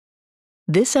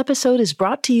This episode is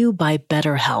brought to you by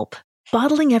BetterHelp.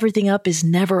 Bottling everything up is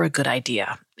never a good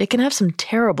idea. It can have some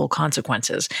terrible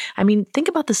consequences. I mean, think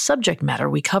about the subject matter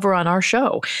we cover on our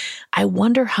show. I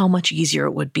wonder how much easier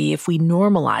it would be if we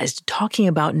normalized talking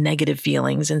about negative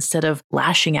feelings instead of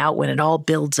lashing out when it all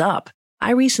builds up.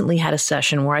 I recently had a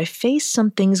session where I faced some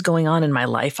things going on in my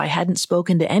life I hadn't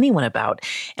spoken to anyone about,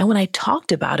 and when I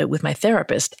talked about it with my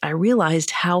therapist, I realized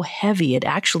how heavy it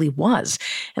actually was,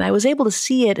 and I was able to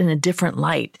see it in a different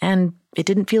light, and it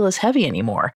didn't feel as heavy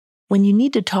anymore. When you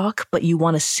need to talk, but you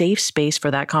want a safe space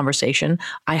for that conversation,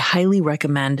 I highly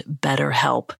recommend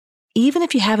BetterHelp. Even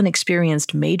if you haven't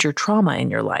experienced major trauma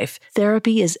in your life,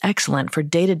 therapy is excellent for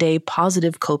day-to-day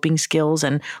positive coping skills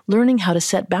and learning how to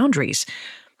set boundaries.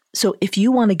 So if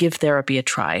you want to give therapy a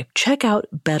try, check out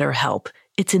BetterHelp.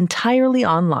 It's entirely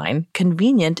online,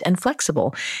 convenient, and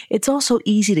flexible. It's also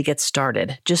easy to get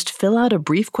started. Just fill out a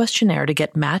brief questionnaire to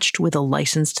get matched with a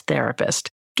licensed therapist.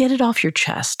 Get it off your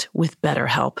chest with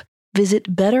BetterHelp.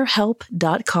 Visit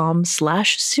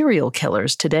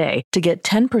betterhelp.com/serialkillers today to get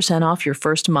 10% off your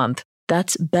first month.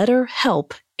 That's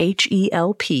BetterHelp,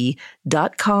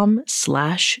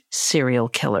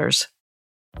 HELP.com/serialkillers.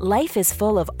 Life is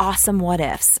full of awesome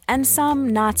what-ifs, and some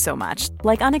not so much,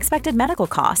 like unexpected medical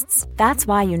costs. That's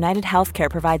why United Healthcare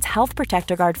provides Health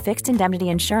Protector Guard fixed indemnity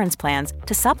insurance plans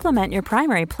to supplement your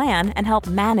primary plan and help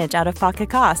manage out-of-pocket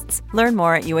costs. Learn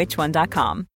more at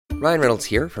UH1.com. Ryan Reynolds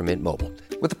here from Mint Mobile.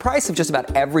 With the price of just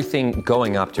about everything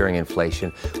going up during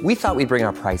inflation, we thought we'd bring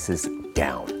our prices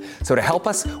down. So to help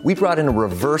us, we brought in a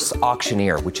reverse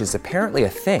auctioneer, which is apparently a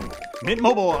thing. Mint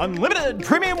Mobile Unlimited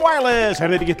Premium Wireless. How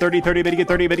to get 30, 30, bit to get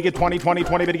 30, bit to get 20, 20,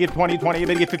 20, bit to get 20, 20,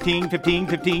 bit to get 15, 15,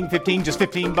 15, 15, just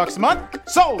 $15 a month?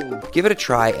 Sold! Give it a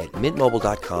try at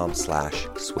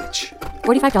mintmobile.com/switch.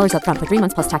 $45 up front for 3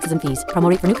 months plus taxes and fees. Promo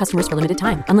rate for new customers for limited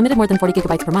time. Unlimited more than 40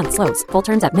 gigabytes per month. Slows full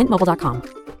terms at mintmobile.com.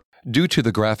 Due to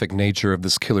the graphic nature of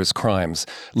this killer's crimes,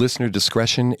 listener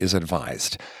discretion is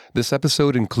advised. This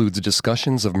episode includes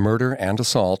discussions of murder and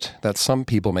assault that some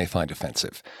people may find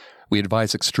offensive. We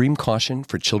advise extreme caution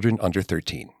for children under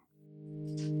 13.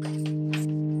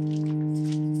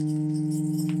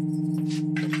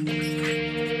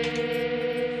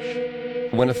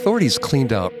 When authorities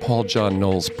cleaned out Paul John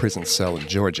Knowles' prison cell in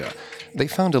Georgia, they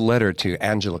found a letter to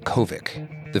Angela Kovic,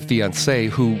 the fiancée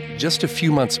who just a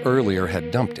few months earlier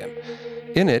had dumped him.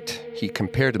 In it, he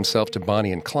compared himself to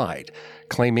Bonnie and Clyde,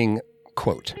 claiming,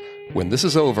 quote, "When this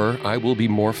is over, I will be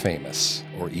more famous,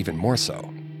 or even more so,"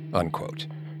 unquote.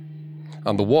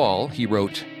 On the wall, he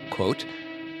wrote, quote,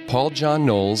 "Paul John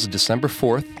Knowles, December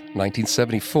 4th,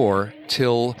 1974,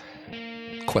 till,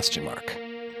 question mark."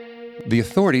 The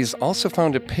authorities also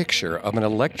found a picture of an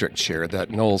electric chair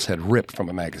that Knowles had ripped from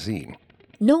a magazine.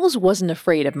 Knowles wasn't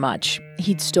afraid of much.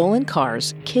 He'd stolen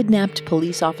cars, kidnapped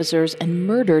police officers, and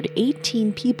murdered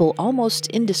 18 people almost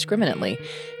indiscriminately.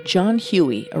 John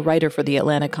Huey, a writer for the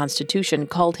Atlanta Constitution,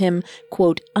 called him,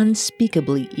 quote,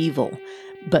 "unspeakably evil."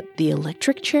 But the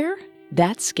electric chair?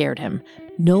 That scared him.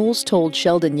 Knowles told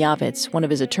Sheldon Yavitz, one of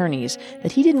his attorneys,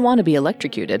 that he didn't want to be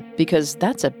electrocuted because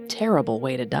that's a terrible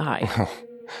way to die.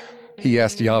 He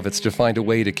asked Yavitz to find a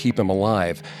way to keep him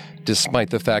alive, despite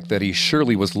the fact that he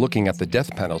surely was looking at the death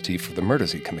penalty for the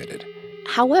murders he committed.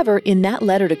 However, in that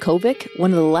letter to Kovic, one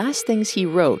of the last things he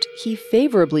wrote, he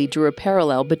favorably drew a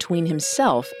parallel between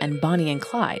himself and Bonnie and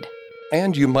Clyde.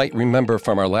 And you might remember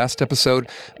from our last episode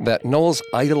that Knowles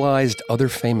idolized other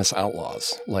famous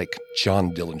outlaws, like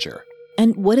John Dillinger.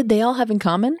 And what did they all have in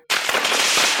common?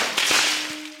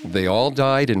 They all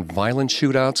died in violent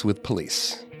shootouts with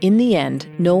police. In the end,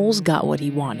 Knowles got what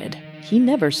he wanted. He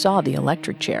never saw the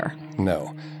electric chair.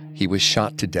 No, he was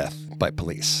shot to death by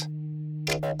police.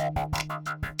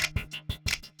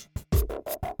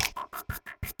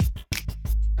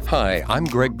 Hi, I'm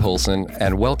Greg Polson,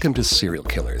 and welcome to Serial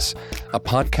Killers, a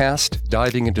podcast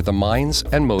diving into the minds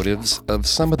and motives of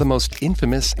some of the most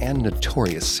infamous and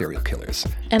notorious serial killers.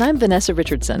 And I'm Vanessa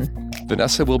Richardson.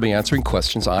 Vanessa will be answering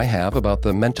questions I have about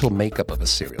the mental makeup of a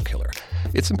serial killer.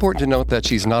 It's important to note that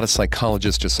she's not a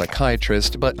psychologist or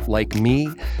psychiatrist, but like me,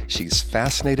 she's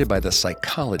fascinated by the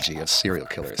psychology of serial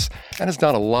killers and has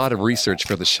done a lot of research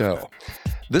for the show.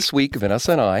 This week,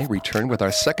 Vanessa and I return with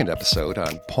our second episode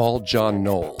on Paul John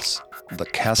Knowles, the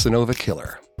Casanova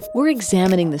Killer. We're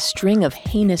examining the string of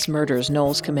heinous murders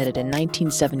Knowles committed in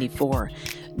 1974.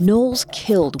 Knowles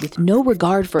killed with no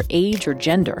regard for age or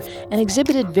gender and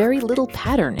exhibited very little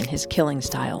pattern in his killing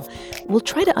style. We'll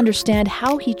try to understand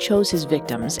how he chose his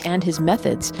victims and his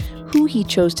methods, who he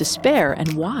chose to spare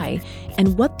and why,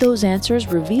 and what those answers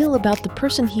reveal about the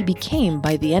person he became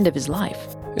by the end of his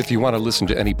life. If you want to listen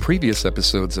to any previous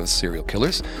episodes of Serial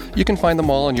Killers, you can find them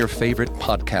all on your favorite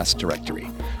podcast directory.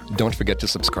 Don't forget to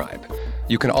subscribe.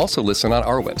 You can also listen on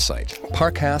our website,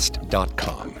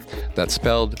 parcast.com. That's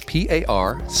spelled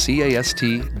Parcast.com.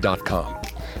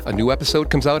 A new episode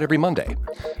comes out every Monday.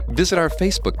 Visit our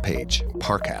Facebook page,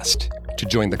 Parcast, to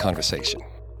join the conversation.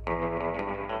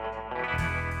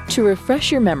 To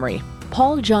refresh your memory,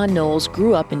 Paul John Knowles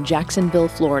grew up in Jacksonville,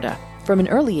 Florida. From an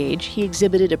early age, he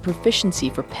exhibited a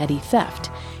proficiency for petty theft.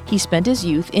 He spent his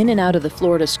youth in and out of the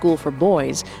Florida School for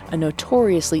Boys, a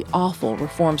notoriously awful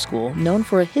reform school known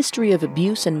for a history of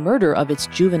abuse and murder of its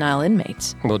juvenile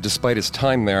inmates. Well, despite his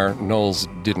time there, Knowles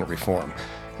didn't reform.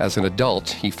 As an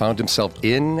adult, he found himself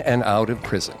in and out of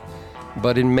prison.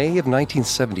 But in May of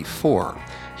 1974,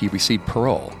 he received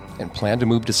parole and planned to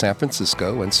move to San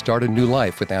Francisco and start a new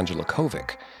life with Angela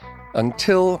Kovic.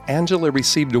 Until Angela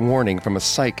received a warning from a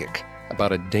psychic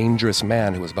about a dangerous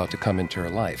man who was about to come into her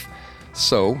life.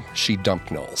 So she dumped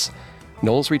Knowles.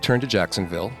 Knowles returned to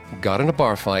Jacksonville, got in a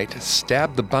bar fight,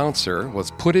 stabbed the bouncer,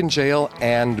 was put in jail,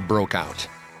 and broke out.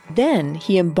 Then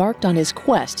he embarked on his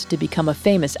quest to become a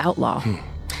famous outlaw.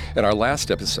 In our last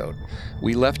episode,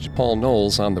 we left Paul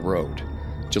Knowles on the road.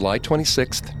 July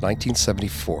 26,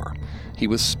 1974. He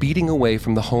was speeding away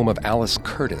from the home of Alice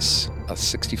Curtis, a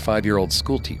 65-year-old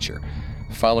schoolteacher.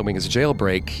 Following his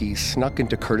jailbreak, he snuck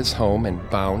into Curtis' home and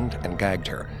bound and gagged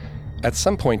her. At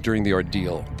some point during the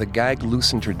ordeal, the gag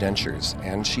loosened her dentures,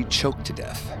 and she choked to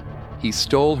death. He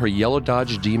stole her yellow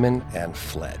Dodge Demon and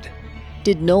fled.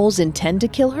 Did Knowles intend to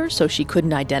kill her so she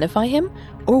couldn't identify him?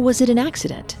 Or was it an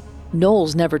accident?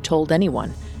 Knowles never told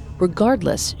anyone.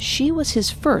 Regardless, she was his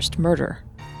first murder.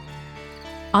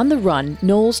 On the run,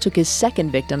 Knowles took his second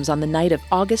victims on the night of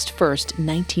August 1st,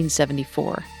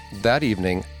 1974. That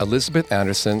evening, Elizabeth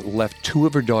Anderson left two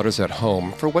of her daughters at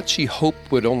home for what she hoped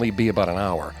would only be about an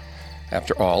hour.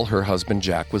 After all, her husband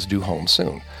Jack was due home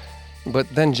soon.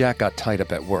 But then Jack got tied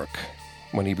up at work.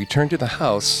 When he returned to the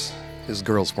house, his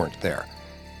girls weren't there.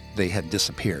 They had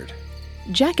disappeared.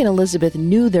 Jack and Elizabeth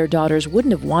knew their daughters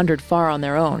wouldn't have wandered far on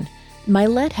their own.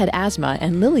 Mylette had asthma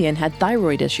and Lillian had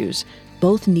thyroid issues.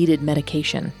 Both needed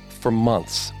medication. For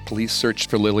months, police searched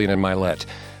for Lillian and Mylette,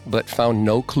 but found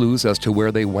no clues as to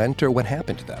where they went or what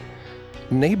happened to them.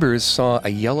 Neighbors saw a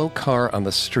yellow car on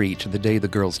the street the day the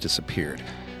girls disappeared,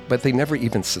 but they never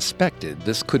even suspected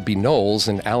this could be Knowles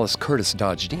and Alice Curtis'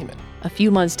 Dodge Demon. A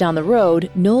few months down the road,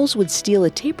 Knowles would steal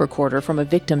a tape recorder from a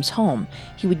victim's home.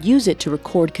 He would use it to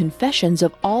record confessions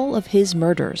of all of his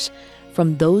murders.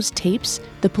 From those tapes,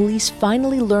 the police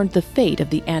finally learned the fate of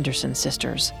the Anderson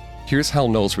sisters. Here's how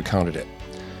Knowles recounted it.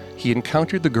 He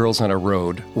encountered the girls on a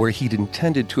road where he'd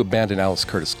intended to abandon Alice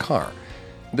Curtis' car.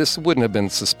 This wouldn't have been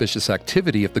suspicious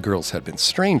activity if the girls had been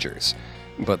strangers,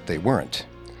 but they weren't.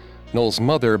 Knowles'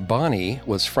 mother, Bonnie,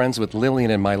 was friends with Lillian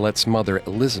and Mylette's mother,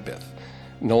 Elizabeth.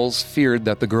 Knowles feared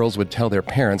that the girls would tell their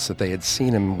parents that they had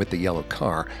seen him with the yellow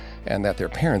car, and that their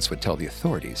parents would tell the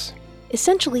authorities.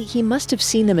 Essentially, he must have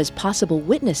seen them as possible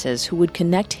witnesses who would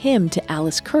connect him to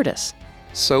Alice Curtis.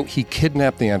 So he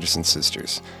kidnapped the Anderson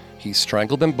sisters. He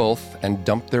strangled them both and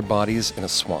dumped their bodies in a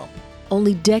swamp.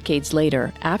 Only decades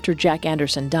later, after Jack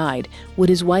Anderson died, would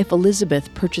his wife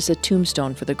Elizabeth purchase a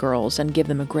tombstone for the girls and give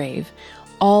them a grave.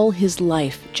 All his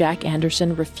life, Jack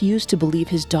Anderson refused to believe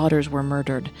his daughters were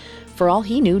murdered. For all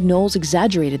he knew, Knowles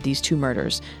exaggerated these two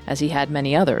murders, as he had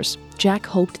many others. Jack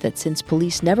hoped that since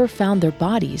police never found their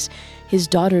bodies, his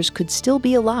daughters could still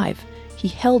be alive. He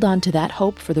held on to that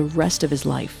hope for the rest of his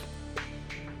life.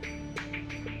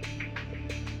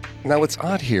 Now, what's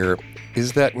odd here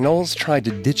is that Knowles tried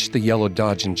to ditch the yellow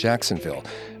Dodge in Jacksonville,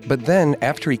 but then,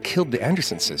 after he killed the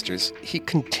Anderson sisters, he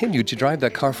continued to drive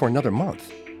that car for another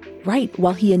month. Right,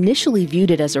 while he initially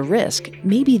viewed it as a risk,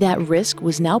 maybe that risk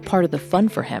was now part of the fun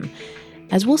for him.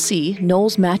 As we'll see,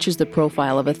 Knowles matches the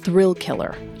profile of a thrill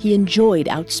killer. He enjoyed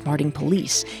outsmarting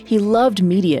police. He loved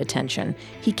media attention.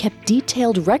 He kept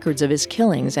detailed records of his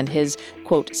killings and his,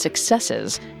 quote,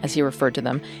 successes, as he referred to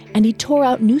them, and he tore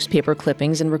out newspaper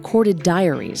clippings and recorded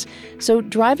diaries. So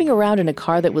driving around in a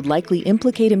car that would likely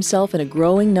implicate himself in a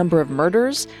growing number of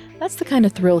murders, that's the kind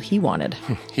of thrill he wanted.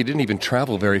 He didn't even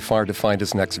travel very far to find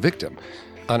his next victim.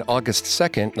 On August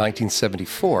 2nd,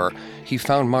 1974, he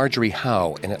found Marjorie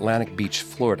Howe in Atlantic Beach,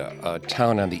 Florida, a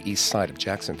town on the east side of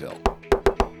Jacksonville.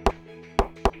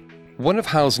 One of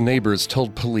Howe's neighbors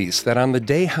told police that on the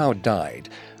day Howe died,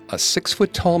 a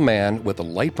 6-foot-tall man with a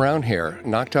light brown hair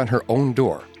knocked on her own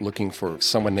door looking for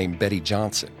someone named Betty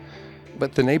Johnson.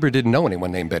 But the neighbor didn't know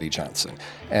anyone named Betty Johnson,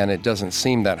 and it doesn't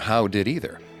seem that Howe did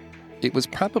either. It was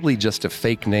probably just a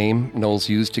fake name Knowles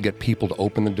used to get people to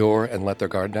open the door and let their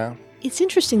guard down. It's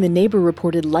interesting the neighbor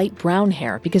reported light brown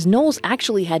hair because Knowles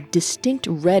actually had distinct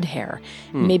red hair.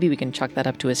 Maybe we can chalk that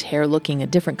up to his hair looking a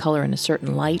different color in a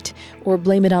certain light, or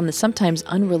blame it on the sometimes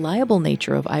unreliable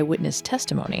nature of eyewitness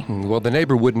testimony. Well, the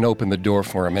neighbor wouldn't open the door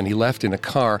for him, and he left in a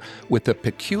car with a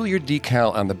peculiar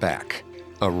decal on the back,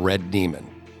 a red demon.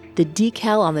 The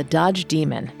decal on the Dodge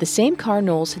Demon, the same car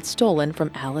Knowles had stolen from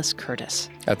Alice Curtis.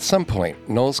 At some point,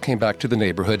 Knowles came back to the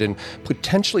neighborhood and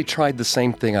potentially tried the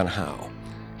same thing on Howe.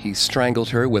 He strangled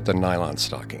her with a nylon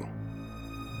stocking.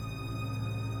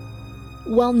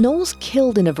 While Knowles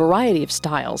killed in a variety of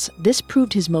styles, this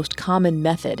proved his most common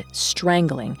method,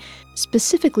 strangling.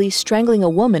 Specifically, strangling a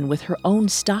woman with her own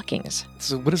stockings.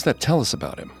 So what does that tell us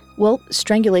about him? Well,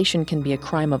 strangulation can be a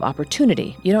crime of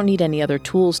opportunity. You don't need any other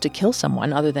tools to kill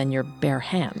someone other than your bare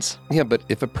hands. Yeah, but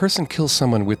if a person kills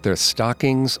someone with their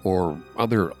stockings or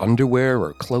other underwear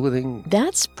or clothing...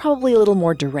 That's probably a little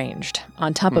more deranged.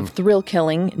 On top of thrill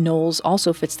killing, Knowles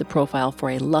also fits the profile for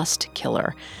a lust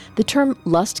killer. The term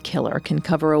lust killer can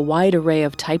cover a wide array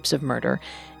of types of murder.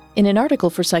 In an article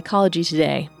for Psychology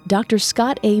Today, Dr.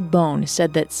 Scott A. Bone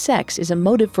said that sex is a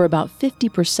motive for about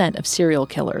 50% of serial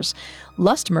killers.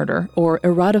 Lust murder, or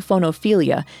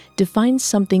erotophonophilia, defines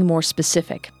something more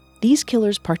specific. These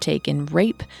killers partake in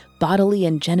rape, bodily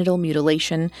and genital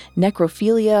mutilation,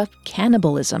 necrophilia,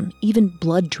 cannibalism, even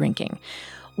blood drinking.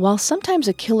 While sometimes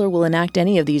a killer will enact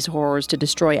any of these horrors to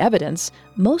destroy evidence,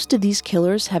 most of these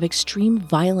killers have extreme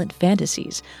violent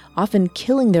fantasies, often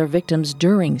killing their victims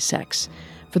during sex.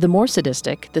 For the more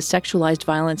sadistic, the sexualized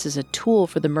violence is a tool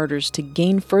for the murderers to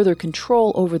gain further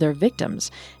control over their victims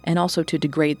and also to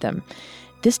degrade them.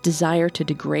 This desire to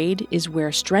degrade is where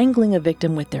strangling a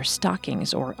victim with their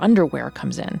stockings or underwear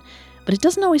comes in. But it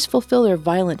doesn't always fulfill their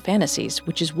violent fantasies,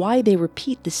 which is why they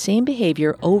repeat the same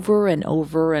behavior over and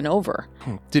over and over.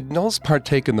 Did Knowles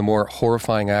partake in the more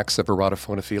horrifying acts of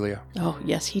erotophonophilia? Oh,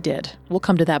 yes, he did. We'll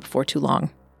come to that before too long.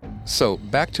 So,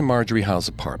 back to Marjorie Howe's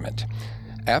apartment.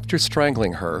 After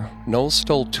strangling her, Knowles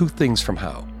stole two things from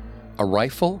Howe, a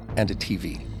rifle and a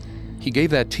TV. He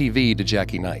gave that TV to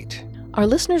Jackie Knight. Our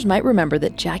listeners might remember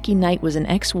that Jackie Knight was an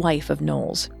ex-wife of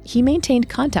Knowles. He maintained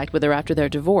contact with her after their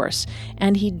divorce,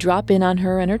 and he'd drop in on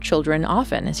her and her children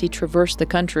often as he traversed the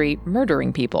country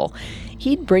murdering people.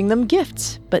 He'd bring them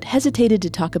gifts, but hesitated to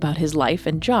talk about his life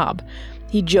and job.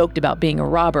 He joked about being a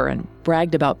robber and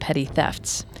bragged about petty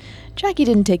thefts. Jackie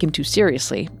didn't take him too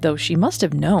seriously, though she must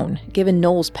have known, given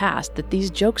Knowles' past, that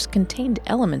these jokes contained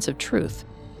elements of truth.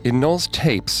 In Knowles'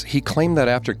 tapes, he claimed that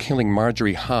after killing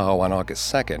Marjorie Howe on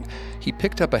August 2nd, he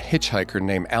picked up a hitchhiker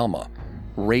named Alma,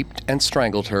 raped and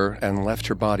strangled her, and left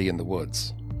her body in the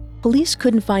woods. Police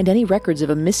couldn't find any records of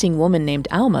a missing woman named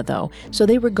Alma, though, so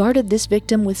they regarded this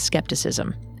victim with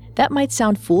skepticism. That might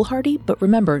sound foolhardy, but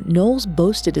remember, Knowles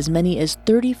boasted as many as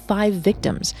 35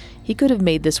 victims. He could have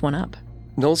made this one up.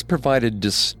 Knowles provided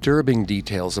disturbing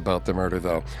details about the murder,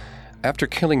 though. After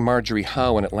killing Marjorie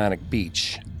Howe in Atlantic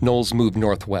Beach, Knowles moved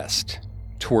northwest,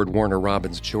 toward Warner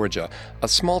Robins, Georgia, a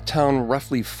small town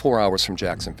roughly 4 hours from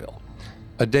Jacksonville.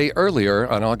 A day earlier,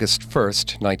 on August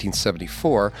 1st,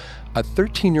 1974, a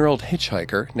 13-year-old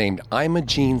hitchhiker named Ima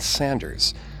Jean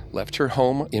Sanders left her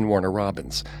home in Warner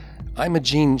Robins. Ima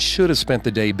Jean should have spent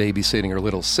the day babysitting her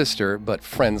little sister, but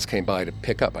friends came by to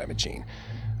pick up Ima Jean.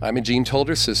 Ima Jean told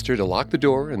her sister to lock the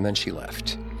door, and then she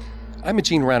left. Ima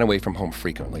Jean ran away from home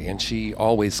frequently, and she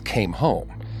always came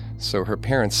home, so her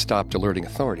parents stopped alerting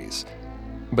authorities.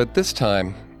 But this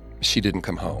time, she didn't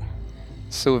come home.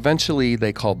 So eventually,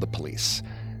 they called the police.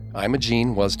 Ima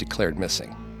Jean was declared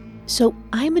missing. So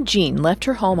Ima Jean left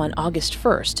her home on August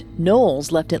 1st.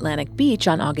 Knowles left Atlantic Beach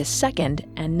on August 2nd,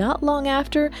 and not long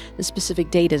after, the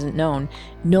specific date isn't known,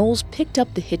 Knowles picked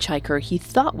up the hitchhiker he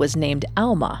thought was named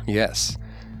Alma. Yes.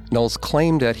 Knowles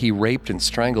claimed that he raped and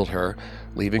strangled her,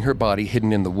 leaving her body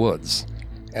hidden in the woods.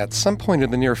 At some point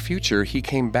in the near future, he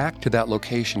came back to that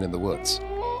location in the woods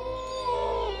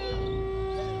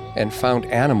and found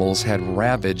animals had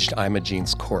ravaged Ima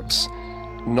Jean's corpse.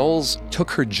 Knowles took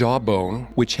her jawbone,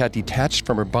 which had detached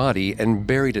from her body, and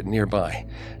buried it nearby.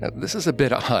 Now, this is a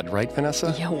bit odd, right,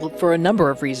 Vanessa? Yeah, well, for a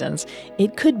number of reasons.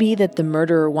 It could be that the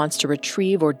murderer wants to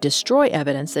retrieve or destroy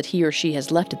evidence that he or she has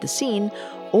left at the scene,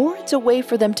 or it's a way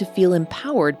for them to feel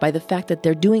empowered by the fact that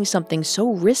they're doing something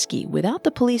so risky without the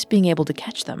police being able to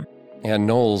catch them. And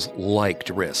Knowles liked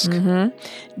risk.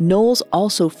 Knowles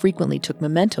also frequently took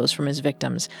mementos from his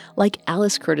victims, like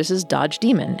Alice Curtis's Dodge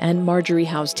Demon and Marjorie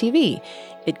Howe's TV.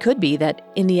 It could be that,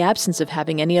 in the absence of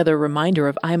having any other reminder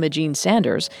of Ima Jean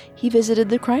Sanders, he visited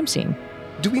the crime scene.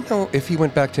 Do we know if he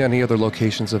went back to any other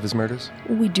locations of his murders?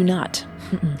 We do not.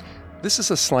 This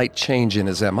is a slight change in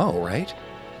his M.O., right?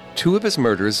 Two of his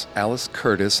murders, Alice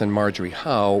Curtis and Marjorie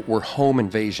Howe, were home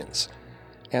invasions.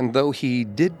 And though he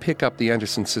did pick up the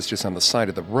Anderson sisters on the side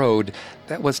of the road,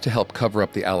 that was to help cover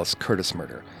up the Alice Curtis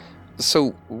murder. So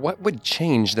what would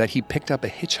change that he picked up a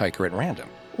hitchhiker at random?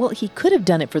 Well, he could have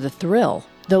done it for the thrill,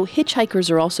 though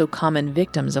hitchhikers are also common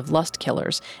victims of lust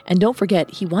killers. And don't forget,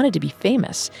 he wanted to be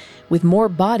famous. With more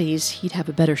bodies, he'd have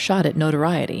a better shot at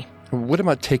notoriety. What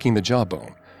about taking the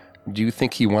jawbone? Do you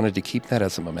think he wanted to keep that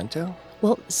as a memento?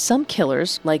 Well, some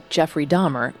killers, like Jeffrey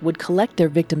Dahmer, would collect their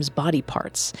victims' body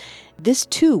parts. This,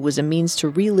 too, was a means to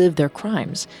relive their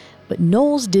crimes. But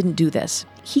Knowles didn't do this.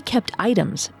 He kept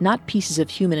items, not pieces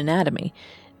of human anatomy.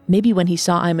 Maybe when he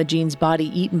saw Imogene's body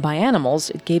eaten by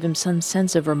animals, it gave him some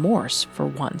sense of remorse for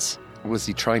once. Was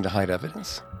he trying to hide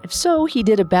evidence? If so, he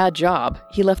did a bad job.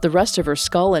 He left the rest of her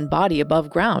skull and body above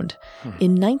ground.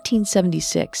 In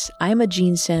 1976,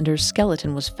 Imogene Sanders'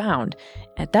 skeleton was found,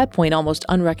 at that point almost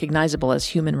unrecognizable as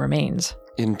human remains.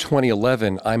 In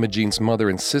 2011, Imogene's mother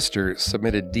and sister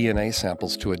submitted DNA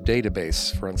samples to a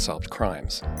database for unsolved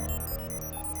crimes.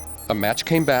 A match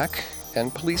came back,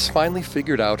 and police finally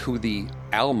figured out who the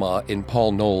Alma in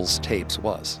Paul Knowles' tapes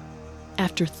was.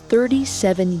 After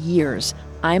 37 years,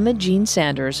 Imogene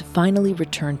Sanders finally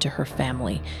returned to her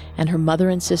family, and her mother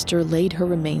and sister laid her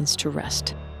remains to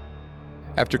rest.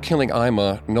 After killing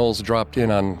Ima, Knowles dropped in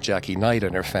on Jackie Knight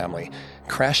and her family,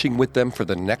 crashing with them for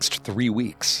the next 3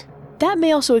 weeks. That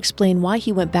may also explain why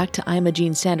he went back to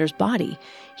Imogene Sanders' body.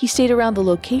 He stayed around the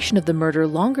location of the murder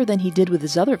longer than he did with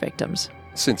his other victims.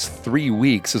 Since 3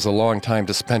 weeks is a long time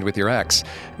to spend with your ex,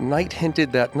 Knight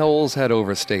hinted that Knowles had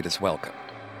overstayed his welcome.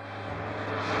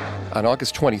 On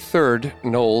August 23rd,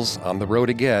 Knowles, on the road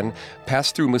again,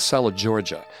 passed through Musella,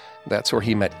 Georgia. That's where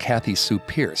he met Kathy Sue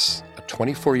Pierce, a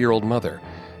 24-year-old mother.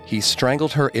 He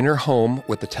strangled her in her home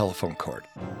with the telephone cord.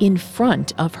 In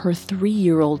front of her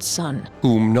 3-year-old son,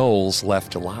 whom Knowles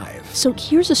left alive. So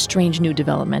here's a strange new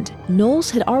development.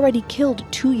 Knowles had already killed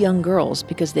 2 young girls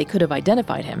because they could have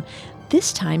identified him.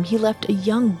 This time he left a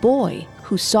young boy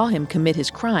who saw him commit his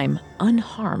crime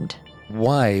unharmed.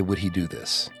 Why would he do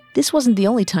this? This wasn't the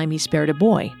only time he spared a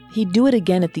boy. He'd do it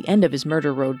again at the end of his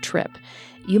murder road trip.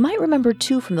 You might remember,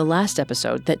 too, from the last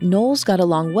episode that Knowles got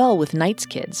along well with Knight's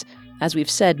kids. As we've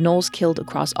said, Knowles killed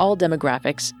across all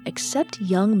demographics except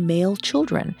young male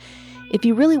children. If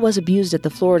he really was abused at the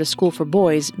Florida School for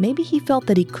Boys, maybe he felt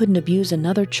that he couldn't abuse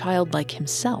another child like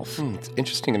himself. It's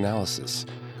interesting analysis.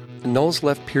 Knowles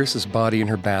left Pierce's body in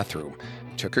her bathroom,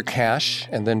 took her cash,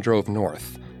 and then drove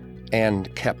north.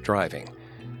 And kept driving.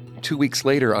 2 weeks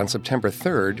later, on September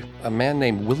 3rd, a man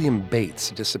named William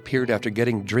Bates disappeared after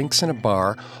getting drinks in a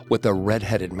bar with a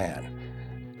red-headed man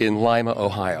in Lima,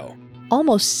 Ohio.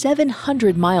 Almost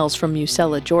 700 miles from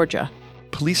Musella, Georgia.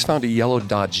 Police found a yellow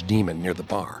Dodge Demon near the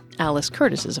bar. Alice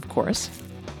Curtis's, of course.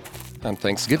 On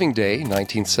Thanksgiving Day,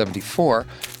 1974,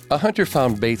 a hunter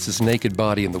found Bates' naked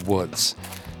body in the woods.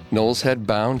 Knowles had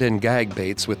bound and gagged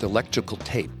Bates with electrical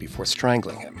tape before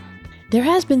strangling him. There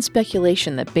has been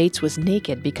speculation that Bates was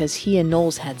naked because he and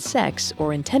Knowles had sex,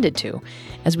 or intended to.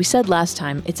 As we said last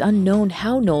time, it's unknown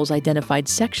how Knowles identified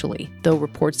sexually, though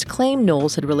reports claim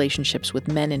Knowles had relationships with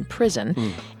men in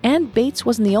prison, and Bates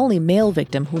wasn't the only male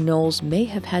victim who Knowles may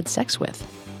have had sex with.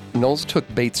 Knowles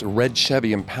took Bates' red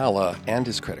Chevy Impala and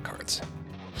his credit cards.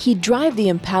 He'd drive the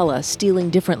Impala, stealing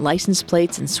different license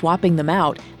plates and swapping them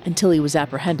out until he was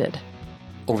apprehended.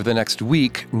 Over the next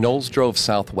week, Knowles drove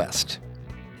southwest.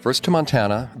 First to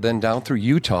Montana, then down through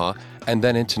Utah, and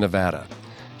then into Nevada.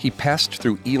 He passed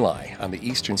through Ely on the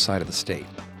eastern side of the state.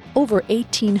 Over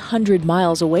 1,800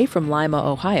 miles away from Lima,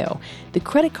 Ohio, the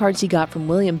credit cards he got from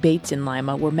William Bates in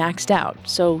Lima were maxed out,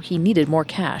 so he needed more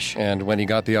cash. And when he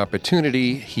got the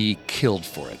opportunity, he killed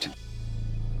for it.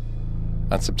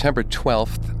 On September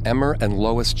 12th, Emmer and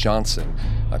Lois Johnson,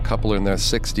 a couple in their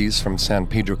 60s from San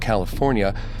Pedro,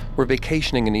 California, were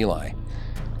vacationing in Ely.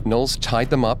 Knowles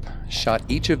tied them up, shot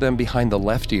each of them behind the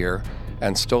left ear,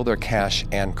 and stole their cash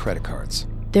and credit cards.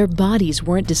 Their bodies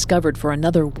weren't discovered for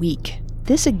another week.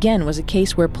 This again was a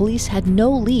case where police had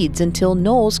no leads until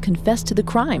Knowles confessed to the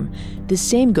crime. The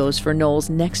same goes for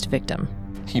Knowles' next victim.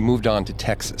 He moved on to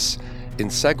Texas. In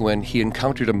Seguin, he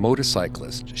encountered a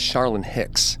motorcyclist, Charlene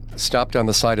Hicks, stopped on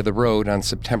the side of the road on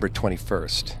September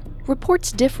 21st.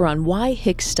 Reports differ on why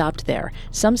Hicks stopped there.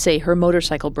 Some say her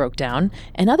motorcycle broke down,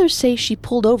 and others say she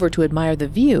pulled over to admire the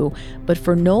view, but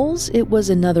for Knowles, it was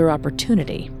another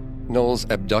opportunity. Knowles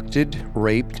abducted,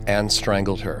 raped, and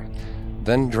strangled her,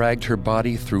 then dragged her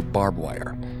body through barbed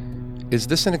wire. Is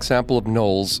this an example of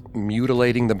Knowles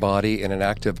mutilating the body in an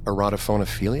act of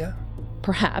erotophonophilia?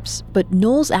 Perhaps, but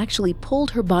Knowles actually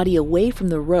pulled her body away from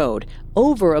the road,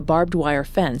 over a barbed wire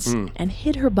fence, and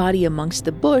hid her body amongst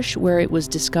the bush where it was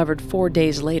discovered 4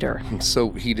 days later.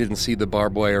 So he didn't see the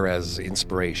barbed wire as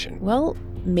inspiration? Well,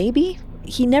 maybe.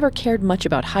 He never cared much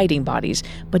about hiding bodies,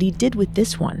 but he did with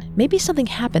this one. Maybe something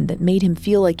happened that made him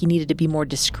feel like he needed to be more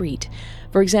discreet.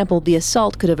 For example, the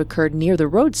assault could have occurred near the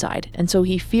roadside, and so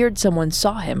he feared someone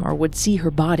saw him or would see her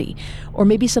body. Or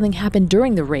maybe something happened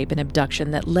during the rape and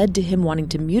abduction that led to him wanting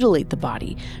to mutilate the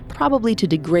body, probably to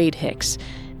degrade Hicks.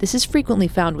 This is frequently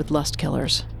found with lust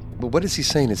killers. But what does he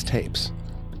say in his tapes?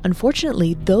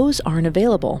 Unfortunately, those aren't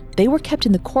available. They were kept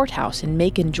in the courthouse in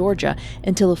Macon, Georgia,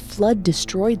 until a flood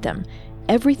destroyed them.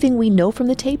 Everything we know from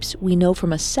the tapes, we know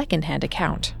from a second-hand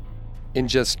account. In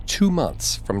just 2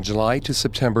 months, from July to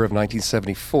September of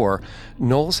 1974,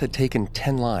 Knowles had taken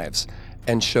 10 lives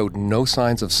and showed no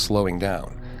signs of slowing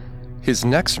down. His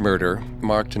next murder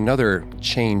marked another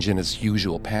change in his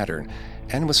usual pattern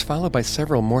and was followed by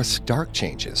several more stark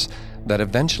changes that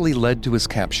eventually led to his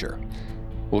capture.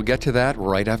 We'll get to that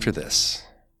right after this.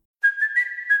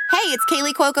 Hey, it's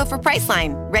Kaylee Cuoco for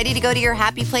Priceline. Ready to go to your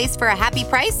happy place for a happy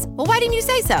price? Well, why didn't you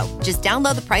say so? Just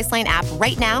download the Priceline app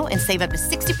right now and save up to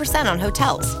 60% on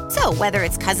hotels. So whether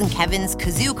it's Cousin Kevin's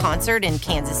Kazoo Concert in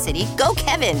Kansas City, go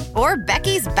Kevin, or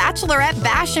Becky's Bachelorette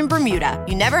Bash in Bermuda,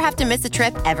 you never have to miss a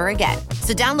trip ever again.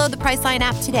 So download the Priceline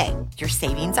app today. Your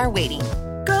savings are waiting.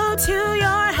 Go to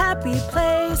your happy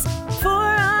place for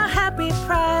a happy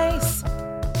price.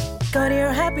 Go to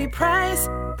your happy price,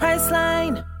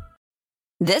 Priceline.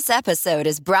 This episode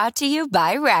is brought to you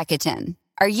by Rakuten.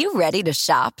 Are you ready to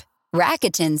shop?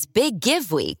 Rakuten's Big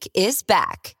Give Week is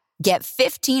back. Get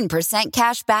 15%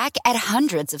 cash back at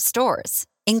hundreds of stores,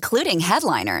 including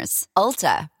headliners,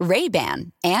 Ulta,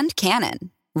 Ray-Ban, and Canon.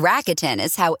 Rakuten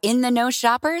is how in-the-know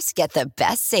shoppers get the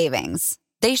best savings.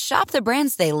 They shop the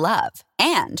brands they love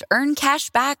and earn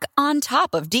cash back on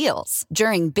top of deals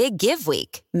during Big Give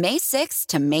Week, May 6th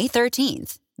to May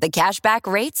 13th. The cashback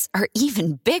rates are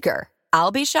even bigger.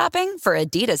 I'll be shopping for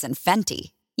Adidas and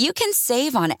Fenty. You can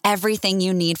save on everything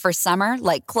you need for summer,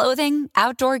 like clothing,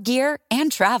 outdoor gear,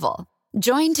 and travel.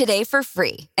 Join today for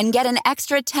free and get an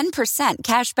extra 10%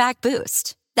 cashback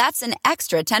boost. That's an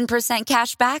extra 10%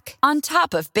 cashback on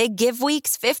top of Big Give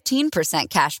Week's 15%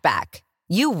 cashback.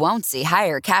 You won't see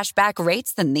higher cashback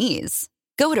rates than these.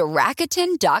 Go to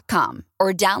Rakuten.com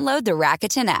or download the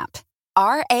Rakuten app.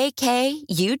 Rakuten.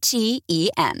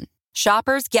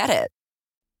 Shoppers get it.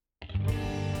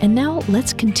 And now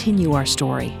let's continue our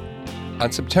story.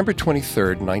 On September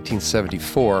 23,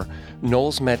 1974,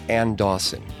 Knowles met Ann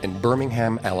Dawson in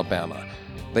Birmingham, Alabama.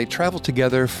 They traveled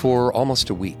together for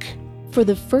almost a week. For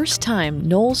the first time,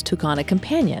 Knowles took on a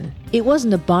companion. It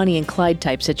wasn't a Bonnie and Clyde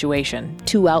type situation,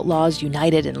 two outlaws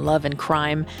united in love and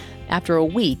crime. After a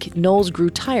week, Knowles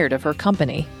grew tired of her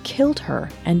company, killed her,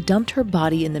 and dumped her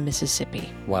body in the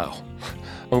Mississippi. Wow.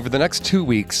 Over the next 2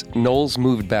 weeks, Knowles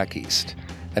moved back east,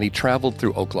 and he traveled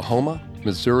through Oklahoma,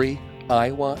 Missouri,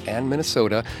 Iowa, and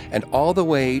Minnesota, and all the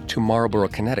way to Marlborough,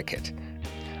 Connecticut.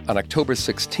 On October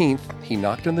 16th, he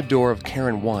knocked on the door of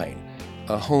Karen Wine,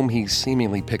 a home he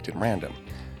seemingly picked at random.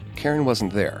 Karen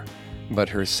wasn't there, but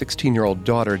her 16-year-old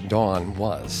daughter, Dawn,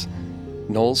 was.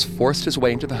 Knowles forced his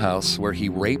way into the house, where he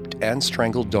raped and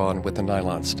strangled Dawn with a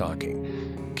nylon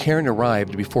stocking. Karen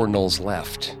arrived before Knowles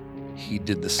left. He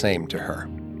did the same to her.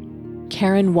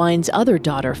 Karen Wine's other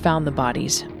daughter found the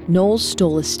bodies. Knowles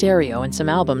stole a stereo and some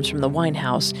albums from the Wine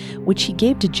house, which he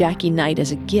gave to Jackie Knight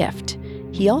as a gift.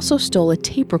 He also stole a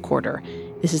tape recorder.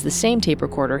 This is the same tape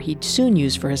recorder he'd soon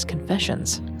use for his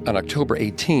confessions. On October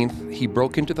 18th, he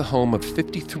broke into the home of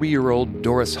 53-year-old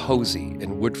Doris Hosey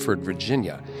in Woodford,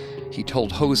 Virginia. He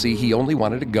told Hosey he only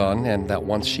wanted a gun and that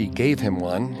once she gave him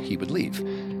one, he would leave.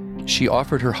 She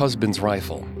offered her husband's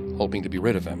rifle, hoping to be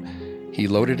rid of him. He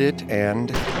loaded it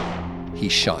and he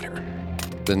shot her,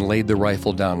 then laid the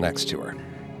rifle down next to her.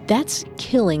 That's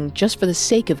killing just for the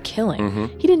sake of killing.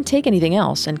 He didn't take anything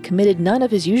else and committed none of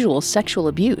his usual sexual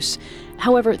abuse.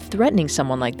 However, threatening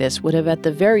someone like this would have at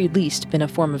the very least been a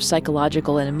form of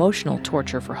psychological and emotional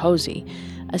torture for Hosey.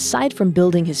 Aside from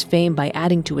building his fame by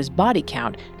adding to his body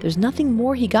count, there's nothing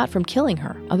more he got from killing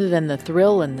her, other than the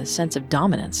thrill and the sense of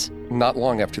dominance. Not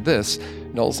long after this,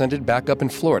 Knowles ended back up in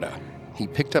Florida. He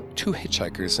picked up 2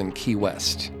 hitchhikers in Key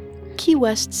West. Key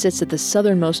West sits at the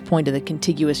southernmost point of the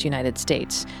contiguous United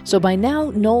States, so by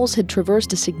now Knowles had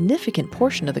traversed a significant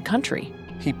portion of the country.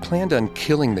 He planned on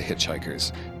killing the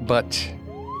hitchhikers, but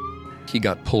he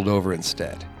got pulled over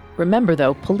instead. Remember,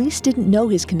 though, police didn't know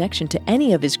his connection to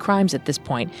any of his crimes at this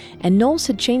point, and Knowles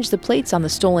had changed the plates on the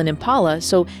stolen Impala,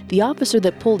 so the officer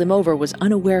that pulled him over was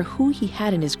unaware who he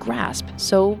had in his grasp,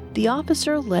 so the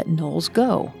officer let Knowles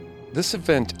go. This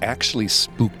event actually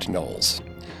spooked Knowles.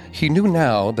 He knew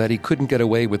now that he couldn't get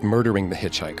away with murdering the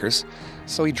hitchhikers,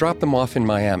 so he dropped them off in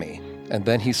Miami, and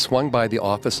then he swung by the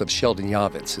office of Sheldon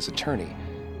Yavitz, his attorney.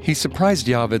 He surprised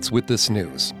Yavitz with this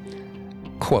news.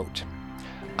 Quote,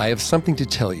 "I have something to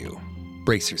tell you.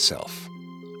 Brace yourself.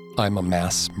 I'm a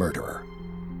mass murderer."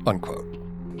 Unquote.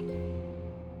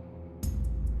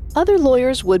 Other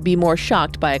lawyers would be more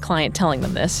shocked by a client telling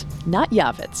them this, not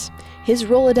Yavitz. His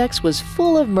Rolodex was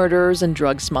full of murderers and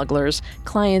drug smugglers,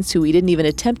 clients who he didn't even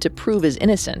attempt to prove as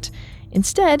innocent.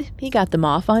 Instead, he got them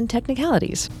off on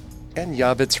technicalities. And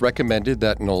Yavitz recommended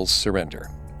that Knowles surrender.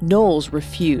 Knowles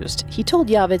refused. He told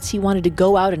Yavitz he wanted to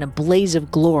go out in a blaze of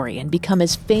glory and become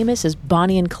as famous as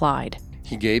Bonnie and Clyde.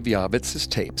 He gave Yavitz his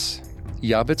tapes.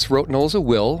 Yavitz wrote Knowles a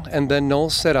will, and then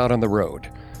Knowles set out on the road.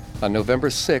 On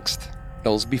November 6th,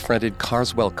 Knowles befriended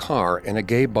Carswell Carr in a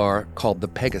gay bar called the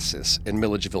Pegasus in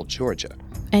Milledgeville, Georgia.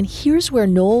 And here's where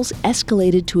Knowles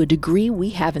escalated to a degree we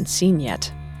haven't seen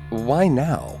yet. Why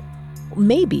now?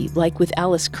 Maybe, like with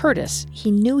Alice Curtis,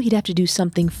 he knew he'd have to do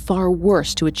something far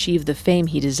worse to achieve the fame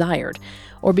he desired.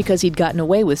 Or because he'd gotten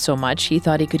away with so much, he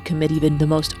thought he could commit even the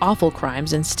most awful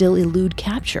crimes and still elude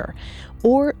capture.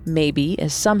 Or maybe,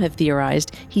 as some have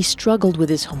theorized, he struggled with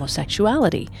his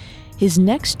homosexuality. His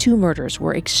next two murders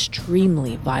were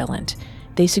extremely violent.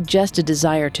 They suggest a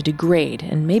desire to degrade,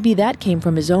 and maybe that came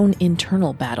from his own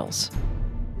internal battles.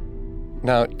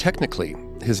 Now, technically,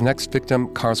 his next victim,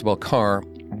 Carswell Carr,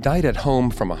 died at home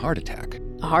from a heart attack.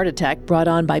 A heart attack brought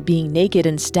on by being naked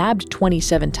and stabbed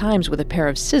 27 times with a pair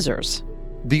of scissors.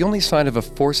 The only sign of a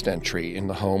forced entry in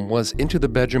the home was into the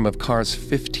bedroom of Carr's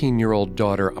 15-year-old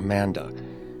daughter, Amanda.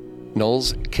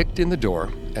 Knowles kicked in the door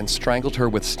and strangled her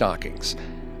with stockings.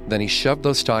 Then he shoved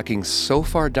those stockings so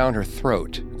far down her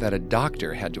throat that a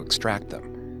doctor had to extract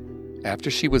them.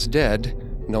 After she was dead,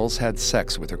 Knowles had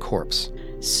sex with her corpse.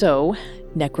 So,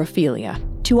 necrophilia.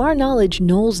 To our knowledge,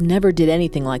 Knowles never did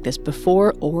anything like this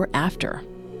before or after.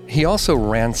 He also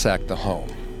ransacked the home,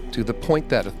 to the point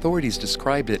that authorities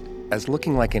described it as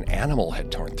looking like an animal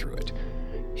had torn through it.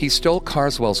 He stole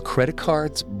Carswell's credit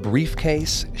cards,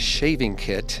 briefcase, shaving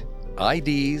kit,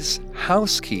 IDs,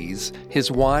 house keys,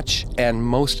 his watch, and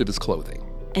most of his clothing.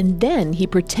 And then he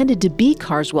pretended to be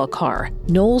Carswell Carr.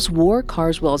 Knowles wore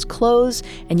Carswell's clothes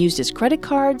and used his credit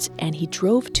cards, and he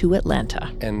drove to Atlanta.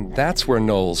 And that's where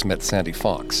Knowles met Sandy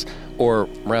Fox. Or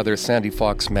rather, Sandy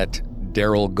Fox met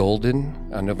Daryl Golden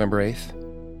on November 8th.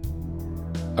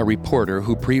 A reporter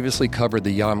who previously covered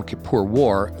the Yom Kippur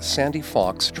War, Sandy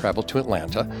Fox traveled to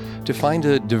Atlanta to find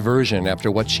a diversion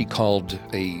after what she called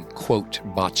a, quote,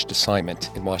 botched assignment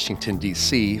in Washington,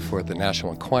 D.C. for the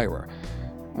National Enquirer.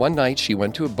 One night, she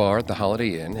went to a bar at the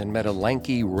Holiday Inn and met a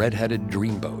lanky, red-headed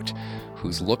dreamboat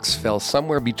whose looks fell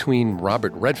somewhere between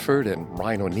Robert Redford and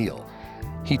Ryan O'Neal.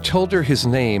 He told her his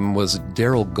name was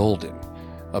Daryl Golden,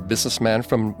 a businessman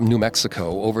from New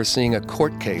Mexico overseeing a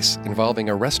court case involving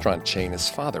a restaurant chain his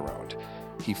father owned.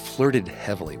 He flirted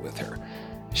heavily with her.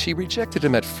 She rejected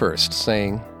him at first,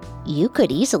 saying, "You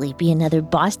could easily be another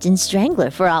Boston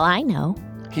Strangler for all I know."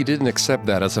 He didn't accept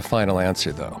that as a final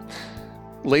answer, though.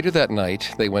 Later that night,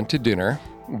 they went to dinner,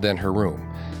 then her room.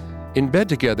 In bed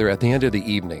together at the end of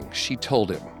the evening, she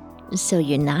told him, "So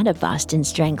you're not a Boston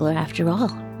Strangler after all.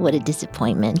 What a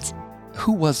disappointment."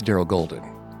 Who was Daryl Golden?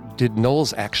 Did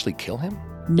Knowles actually kill him?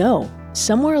 No.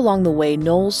 Somewhere along the way,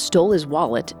 Knowles stole his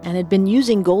wallet and had been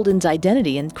using Golden's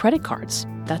identity and credit cards.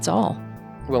 That's all.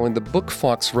 Well, in the book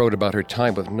Fox wrote about her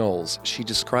time with Knowles, she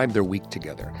described their week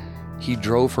together. He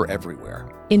drove her everywhere.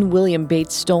 In William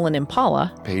Bates' stolen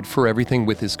Impala, Paid for everything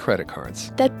with his credit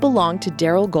cards. that belonged to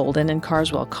Daryl Golden and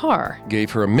Carswell Carr,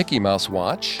 Gave her a Mickey Mouse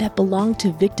watch. that belonged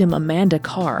to victim Amanda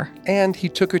Carr. And he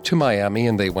took her to Miami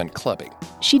and they went clubbing.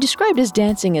 She described his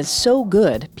dancing as so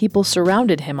good, people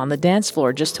surrounded him on the dance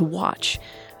floor just to watch.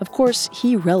 Of course,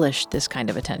 he relished this kind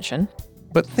of attention.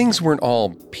 But things weren't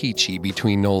all peachy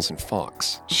between Knowles and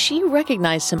Fox. She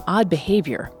recognized some odd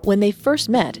behavior. When they first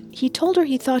met, he told her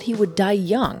he thought he would die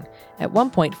young. At one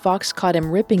point, Fox caught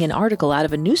him ripping an article out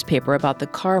of a newspaper about the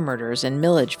Carr murders in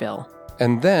Milledgeville.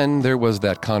 And then there was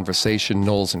that conversation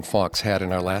Knowles and Fox had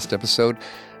in our last episode.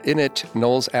 In it,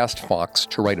 Knowles asked Fox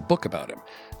to write a book about him,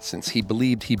 since he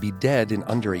believed he'd be dead in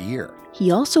under a year.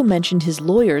 He also mentioned his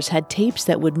lawyers had tapes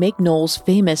that would make Knowles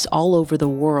famous all over the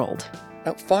world.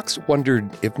 Now, Fox wondered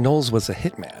if Knowles was a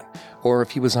hitman, or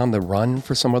if he was on the run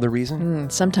for some other reason.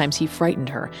 Sometimes he frightened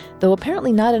her, though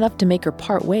apparently not enough to make her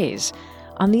part ways.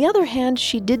 On the other hand,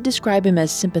 she did describe him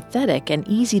as sympathetic and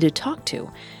easy to talk to.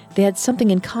 They had something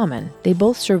in common. They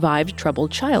both survived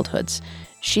troubled childhoods.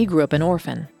 She grew up an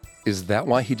orphan. Is that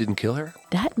why he didn't kill her?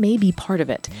 That may be part of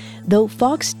it, though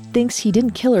Fox thinks he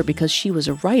didn't kill her because she was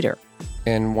a writer.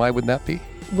 And why would that be?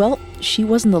 Well, she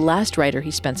wasn't the last writer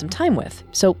he spent some time with,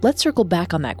 so let's circle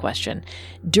back on that question.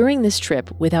 During this trip,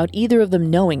 without either of them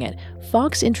knowing it,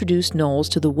 Fox introduced Knowles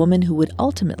to the woman who would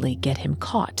ultimately get him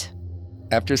caught.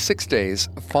 After 6 days,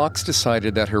 Fox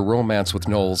decided that her romance with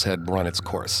Knowles had run its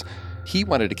course. He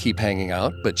wanted to keep hanging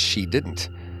out, but she didn't,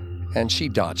 and she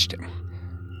dodged him.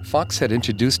 Fox had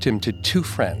introduced him to 2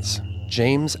 friends,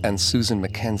 James and Susan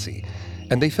Mackenzie,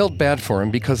 and they felt bad for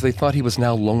him because they thought he was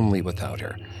now lonely without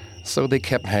her, so they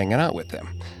kept hanging out with them.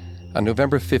 On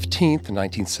November 15th,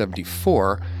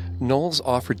 1974, Knowles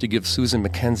offered to give Susan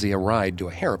Mackenzie a ride to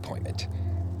a hair appointment.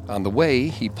 On the way,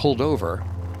 he pulled over.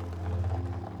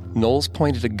 Knowles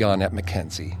pointed a gun at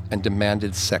Mackenzie and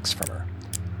demanded sex from her,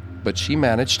 but she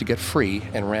managed to get free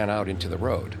and ran out into the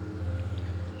road.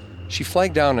 She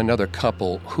flagged down another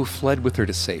couple who fled with her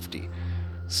to safety.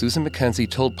 Susan Mackenzie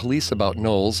told police about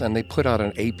Knowles, and they put out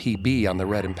an APB on the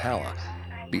red Impala.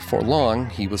 Before long,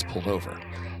 he was pulled over.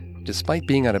 Despite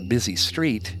being on a busy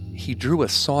street, he drew a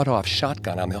sawed-off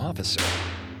shotgun on the officer.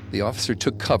 The officer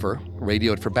took cover,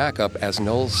 radioed for backup as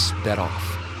Knowles sped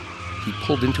off. He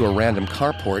pulled into a random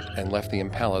carport and left the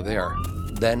Impala there,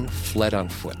 then fled on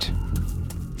foot.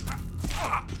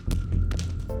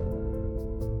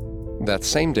 That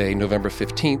same day, November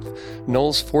 15th,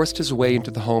 Knowles forced his way into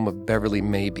the home of Beverly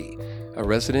Maybe, a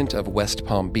resident of West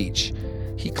Palm Beach.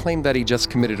 He claimed that he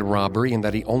just committed a robbery and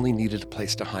that he only needed a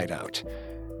place to hide out.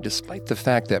 Despite the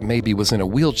fact that Maybe was in a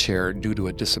wheelchair due to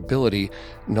a disability,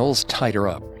 Knowles tied her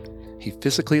up. He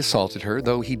physically assaulted her,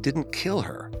 though he didn't kill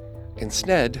her.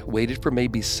 Instead, waited for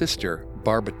Maybe's sister,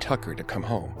 Barbara Tucker, to come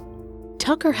home.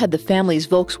 Tucker had the family's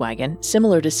Volkswagen,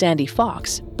 similar to Sandy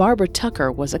Fox. Barbara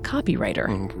Tucker was a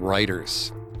copywriter.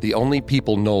 Writers, the only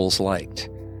people Knowles liked.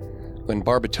 When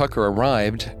Barbara Tucker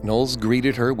arrived, Knowles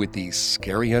greeted her with the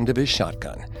scary end of his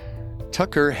shotgun.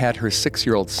 Tucker had her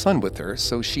 6-year-old son with her,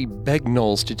 so she begged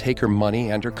Knowles to take her money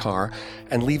and her car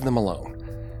and leave them alone.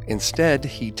 Instead,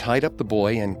 he tied up the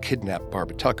boy and kidnapped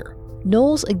Barbara Tucker.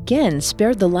 Knowles again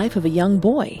spared the life of a young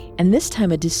boy, and this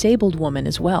time a disabled woman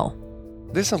as well.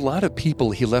 There's a lot of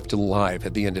people he left alive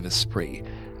at the end of his spree.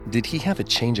 Did he have a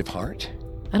change of heart?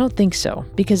 I don't think so,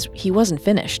 because he wasn't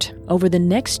finished. Over the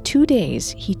next 2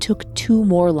 days, he took 2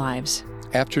 more lives.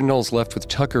 After Knowles left with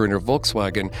Tucker in her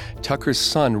Volkswagen, Tucker's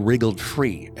son wriggled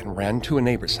free and ran to a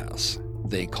neighbor's house.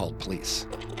 They called police.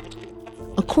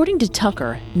 According to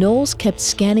Tucker, Knowles kept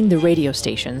scanning the radio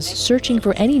stations, searching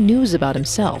for any news about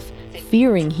himself.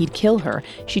 Fearing he'd kill her,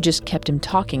 she just kept him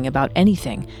talking about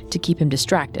anything to keep him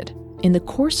distracted. In the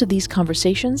course of these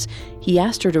conversations, he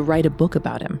asked her to write a book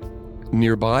about him.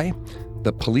 Nearby,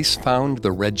 the police found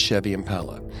the red Chevy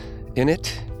Impala. In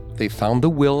it, they found the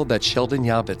will that Sheldon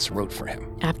Yavitz wrote for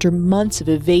him. After months of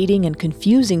evading and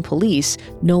confusing police,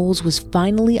 Knowles was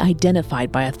finally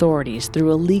identified by authorities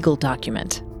through a legal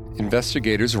document.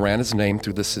 Investigators ran his name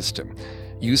through the system.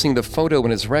 Using the photo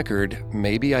in his record,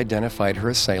 Maybe identified her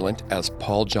assailant as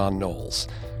Paul John Knowles.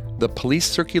 The police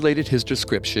circulated his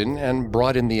description and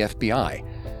brought in the FBI,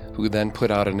 who then put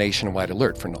out a nationwide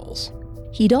alert for Knowles.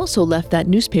 He'd also left that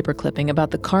newspaper clipping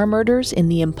about the car murders in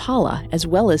the Impala, as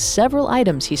well as several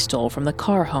items he stole from the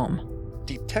car home.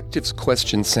 Detectives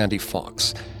questioned Sandy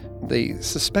Fox. They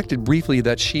suspected briefly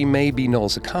that she may be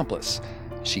Knowles' accomplice.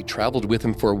 She traveled with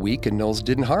him for a week and Knowles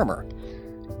didn't harm her.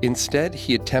 Instead,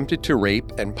 he attempted to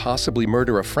rape and possibly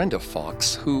murder a friend of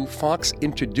Fox, who Fox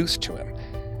introduced to him.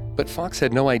 But Fox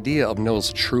had no idea of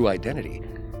Knowles' true identity.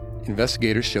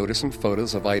 Investigators showed her some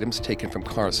photos of items taken from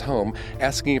Carr's home,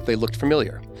 asking if they looked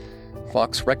familiar.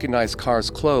 Fox recognized Carr's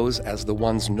clothes as the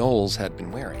ones Knowles had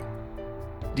been wearing.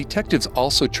 Detectives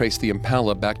also traced the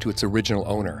Impala back to its original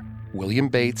owner, William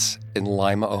Bates, in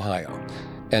Lima, Ohio.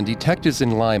 And detectives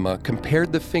in Lima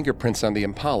compared the fingerprints on the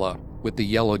Impala with the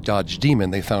yellow Dodge Demon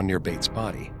they found near Bates'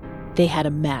 body. They had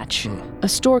a match. A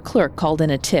store clerk called in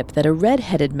a tip that a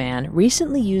red-headed man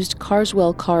recently used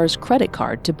Carswell Carr's credit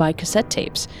card to buy cassette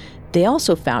tapes. They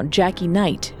also found Jackie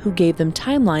Knight, who gave them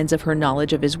timelines of her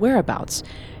knowledge of his whereabouts.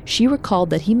 She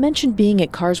recalled that he mentioned being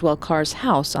at Carswell Carr's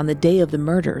house on the day of the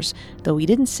murders, though he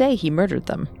didn't say he murdered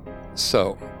them.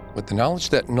 So, with the knowledge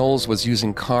that Knowles was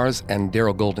using Carr's and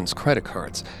Darrell Golden's credit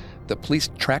cards, the police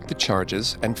tracked the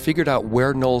charges and figured out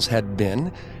where Knowles had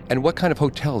been and what kind of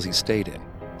hotels he stayed in.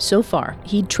 So far,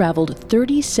 he'd traveled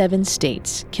 37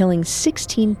 states, killing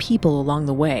 16 people along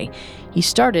the way. He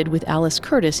started with Alice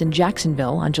Curtis in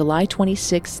Jacksonville on July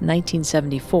 26,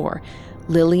 1974.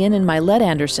 Lillian and Mylette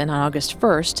Anderson on August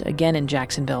 1st, again in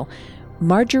Jacksonville,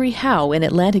 Marjorie Howe in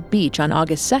Atlantic Beach on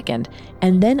August 2nd,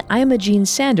 and then Imogene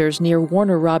Sanders near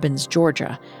Warner Robins,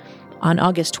 Georgia. On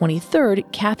August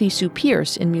 23rd, Kathy Sue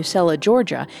Pierce in Musella,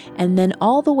 Georgia, and then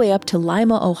all the way up to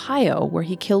Lima, Ohio, where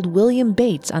he killed William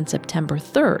Bates on September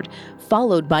 3rd,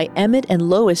 followed by Emmett and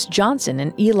Lois Johnson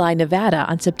in Ely, Nevada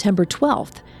on September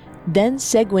 12th. Then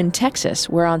Seguin, Texas,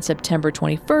 where on September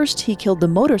 21st he killed the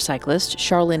motorcyclist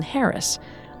Charlene Harris.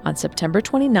 On September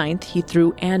 29th, he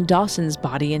threw Ann Dawson's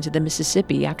body into the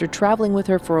Mississippi after traveling with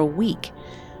her for a week.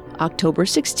 October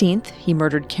 16th, he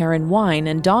murdered Karen Wine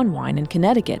and Dawn Wine in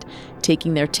Connecticut,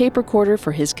 taking their tape recorder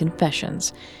for his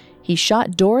confessions. He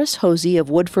shot Doris Hosey of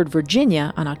Woodford,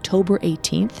 Virginia on October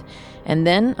 18th, and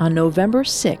then on November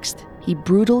 6th, he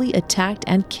brutally attacked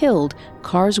and killed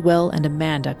Carswell and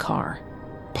Amanda Carr.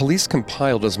 Police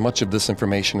compiled as much of this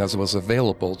information as was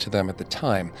available to them at the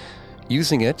time.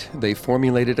 Using it, they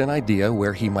formulated an idea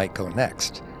where he might go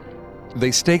next.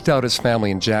 They staked out his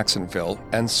family in Jacksonville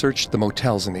and searched the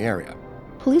motels in the area.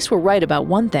 Police were right about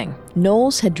one thing.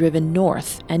 Knowles had driven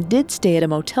north and did stay at a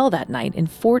motel that night in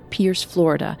Fort Pierce,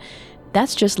 Florida.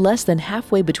 That's just less than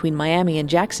halfway between Miami and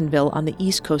Jacksonville on the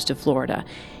east coast of Florida.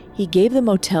 He gave the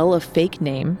motel a fake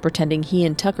name, pretending he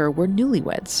and Tucker were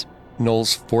newlyweds.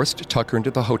 Knowles forced Tucker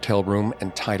into the hotel room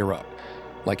and tied her up.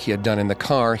 Like he had done in the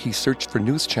car, he searched for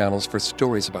news channels for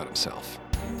stories about himself.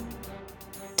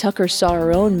 Tucker saw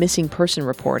her own missing person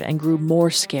report and grew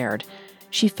more scared.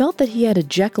 She felt that he had a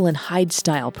Jekyll and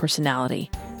Hyde-style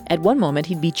personality. At one moment,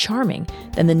 he'd be charming,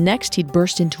 then the next he'd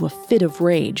burst into a fit of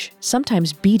rage,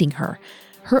 sometimes beating her.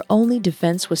 Her only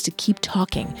defense was to keep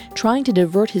talking, trying to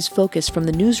divert his focus from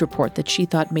the news report that she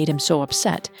thought made him so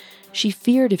upset. She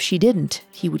feared if she didn't,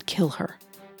 he would kill her.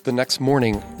 The next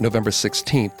morning, November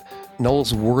 16th,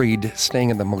 Knowles worried staying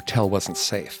in the motel wasn't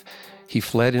safe. He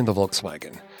fled in the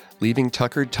Volkswagen, leaving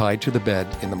Tucker tied to the bed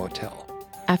in the motel.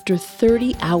 After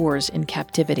 30 hours in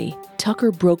captivity,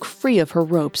 Tucker broke free of her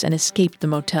ropes and escaped the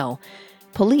motel.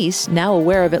 Police, now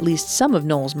aware of at least some of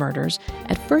Knowles' murders,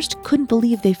 at first couldn't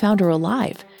believe they found her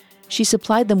alive. She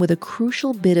supplied them with a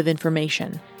crucial bit of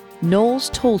information. Knowles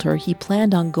told her he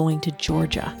planned on going to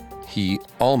Georgia. He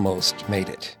almost made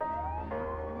it.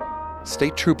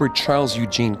 State Trooper Charles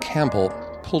Eugene Campbell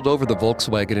pulled over the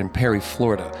Volkswagen in Perry,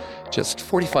 Florida, just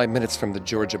 45 minutes from the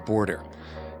Georgia border.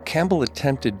 Campbell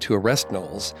attempted to arrest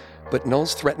Knowles, but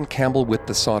Knowles threatened Campbell with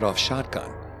the sawed-off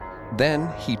shotgun.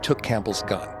 Then he took Campbell's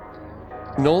gun.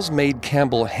 Knowles made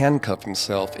Campbell handcuff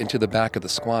himself into the back of the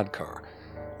squad car.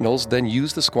 Knowles then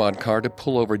used the squad car to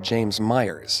pull over James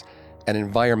Myers, an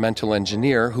environmental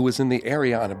engineer who was in the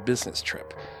area on a business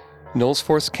trip. Knowles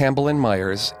forced Campbell and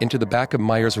Myers into the back of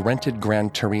Myers' rented Gran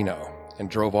Torino and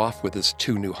drove off with his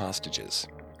 2 new hostages.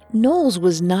 Knowles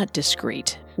was not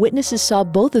discreet. Witnesses saw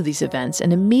both of these events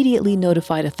and immediately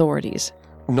notified authorities.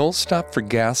 Knowles stopped for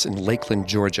gas in Lakeland,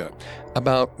 Georgia,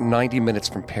 about 90 minutes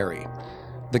from Perry.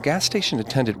 The gas station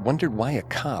attendant wondered why a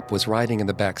cop was riding in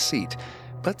the back seat,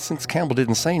 but since Campbell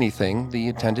didn't say anything, the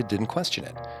attendant didn't question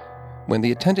it. When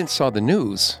the attendant saw the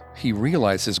news, he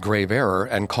realized his grave error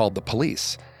and called the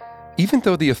police. Even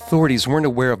though the authorities weren't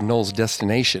aware of Knowles'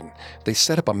 destination, they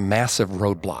set up a massive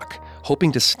roadblock,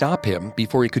 hoping to stop him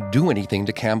before he could do anything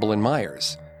to Campbell and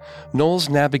Myers. Knowles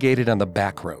navigated on the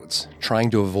back roads, trying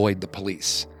to avoid the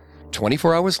police.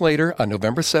 24 hours later, on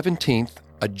November 17th,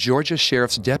 a Georgia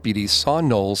sheriff's deputy saw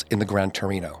Knowles in the Gran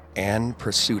Torino and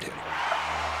pursued him.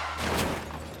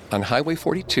 On Highway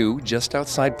 42, just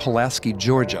outside Pulaski,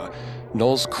 Georgia,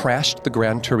 Knowles crashed the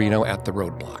Gran Torino at the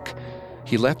roadblock.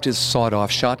 He left his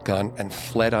sawed-off shotgun and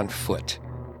fled on foot,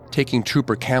 taking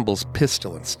Trooper Campbell's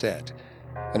pistol instead.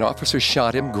 An officer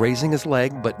shot him, grazing his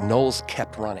leg, but Knowles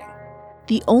kept running.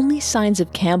 The only signs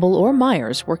of Campbell or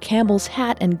Myers were Campbell's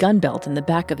hat and gun belt in the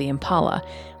back of the Impala.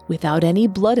 Without any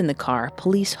blood in the car,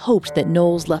 police hoped that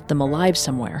Knowles left them alive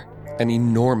somewhere. An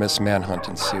enormous manhunt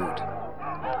ensued.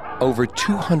 Over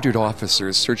 200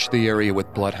 officers searched the area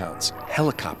with bloodhounds.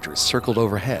 Helicopters circled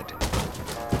overhead.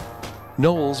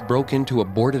 Knowles broke into a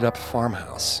boarded-up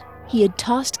farmhouse. He had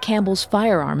tossed Campbell's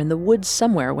firearm in the woods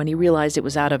somewhere when he realized it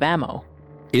was out of ammo.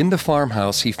 In the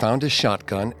farmhouse, he found his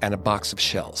shotgun and a box of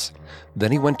shells.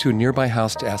 Then he went to a nearby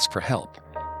house to ask for help.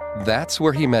 That's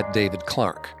where he met David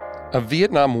Clark, a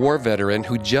Vietnam War veteran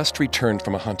who just returned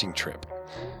from a hunting trip.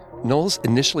 Knowles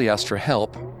initially asked for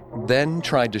help, then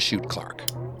tried to shoot Clark.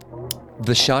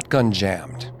 The shotgun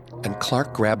jammed, and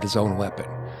Clark grabbed his own weapon.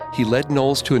 He led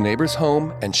Knowles to a neighbor's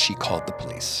home, and she called the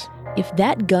police. If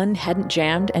that gun hadn't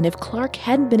jammed, and if Clark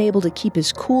hadn't been able to keep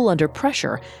his cool under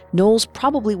pressure, Knowles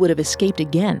probably would have escaped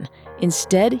again.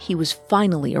 Instead, he was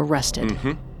finally arrested.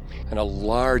 and a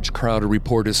large crowd of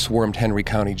reporters swarmed Henry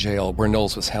County Jail, where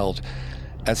Knowles was held.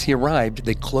 As he arrived,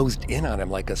 they closed in on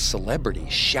him like a celebrity,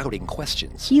 shouting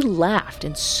questions. He laughed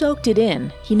and soaked it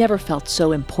in. He never felt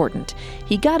so important.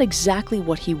 He got exactly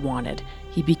what he wanted.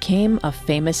 He became a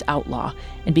famous outlaw,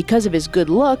 and because of his good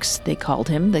looks, they called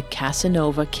him the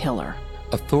Casanova Killer.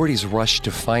 Authorities rushed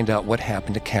to find out what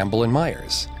happened to Campbell and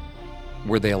Myers.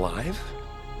 Were they alive?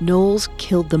 Knowles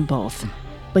killed them both.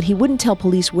 But he wouldn't tell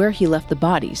police where he left the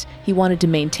bodies. He wanted to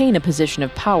maintain a position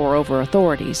of power over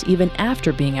authorities, even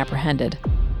after being apprehended.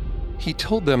 He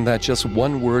told them that just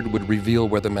one word would reveal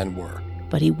where the men were.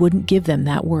 But he wouldn't give them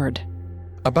that word.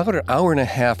 About an hour and a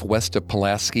half west of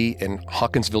Pulaski in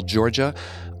Hawkinsville, Georgia,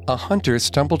 a hunter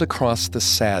stumbled across the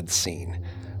sad scene.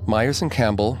 Myers and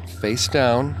Campbell, face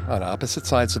down on opposite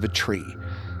sides of a tree,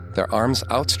 their arms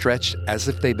outstretched as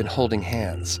if they'd been holding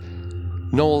hands.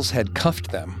 Knowles had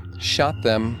cuffed them, shot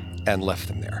them, and left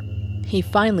them there. He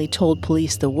finally told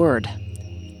police the word.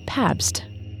 Pabst.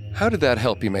 How did that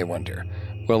help, you may wonder?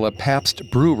 Well, a Pabst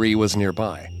brewery was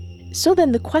nearby. So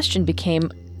then the question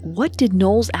became, what did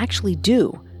Knowles actually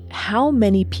do? How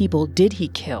many people did he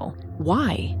kill?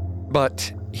 Why?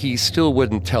 But he still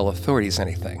wouldn't tell authorities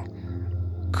anything.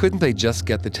 Couldn't they just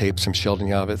get the tapes from Sheldon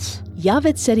Yavitz?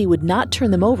 Yavitz said he would not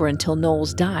turn them over until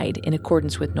Knowles died, in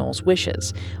accordance with Knowles'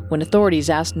 wishes. When authorities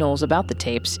asked Knowles about the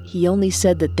tapes, he only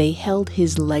said that they held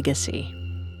his legacy.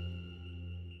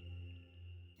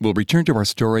 We'll return to our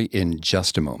story in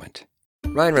just a moment.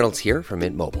 Ryan Reynolds here from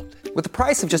Mint Mobile. With the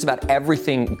price of just about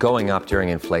everything going up during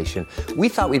inflation, we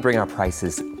thought we'd bring our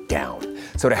prices down.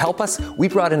 So to help us, we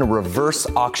brought in a reverse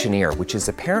auctioneer, which is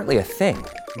apparently a thing.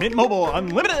 Mint Mobile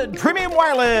Unlimited Premium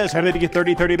Wireless. How to get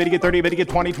 30, 30, bit to get 30, bit to get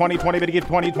 20, 20, 20, bit to get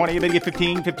 20, 20, bit to get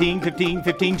 15, 15, 15,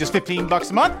 15, just $15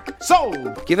 a month?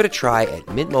 Sold! Give it a try at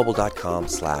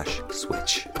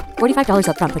mintmobile.com/switch. $45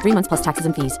 up front for 3 months plus taxes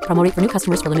and fees. Promo rate for new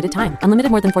customers for limited time.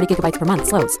 Unlimited more than 40 gigabytes per month.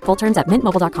 Slows full terms at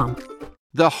mintmobile.com.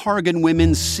 The Hargan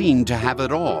women seemed to have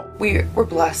it all. We were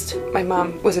blessed. My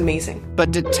mom was amazing.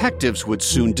 But detectives would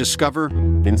soon discover...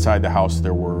 Inside the house,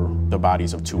 there were the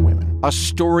bodies of 2 women. A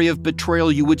story of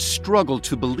betrayal you would struggle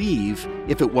to believe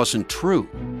if it wasn't true.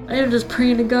 I am just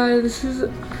praying to God, this is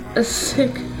a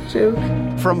sick joke.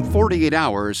 From 48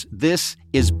 Hours, this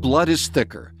is Blood is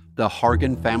Thicker, the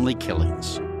Hargan Family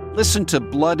Killings. Listen to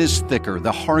Blood is Thicker,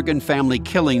 the Hargan Family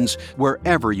Killings,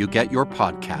 wherever you get your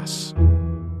podcasts.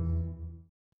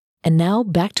 And now,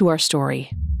 back to our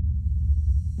story.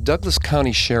 Douglas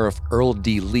County Sheriff Earl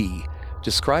D. Lee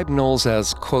described Knowles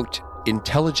as, quote,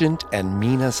 intelligent and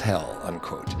mean as hell,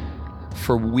 unquote.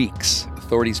 For weeks,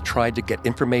 authorities tried to get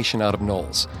information out of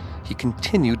Knowles. He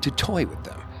continued to toy with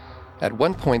them. At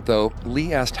one point, though,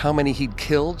 Lee asked how many he'd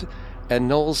killed, and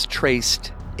Knowles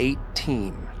traced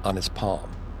 18 on his palm.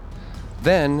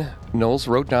 Then, Knowles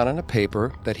wrote down on a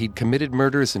paper that he'd committed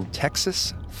murders in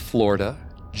Texas, Florida,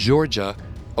 Georgia,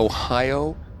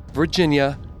 Ohio,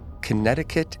 Virginia,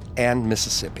 Connecticut, and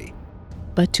Mississippi.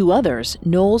 But to others,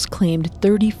 Knowles claimed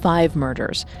 35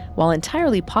 murders. While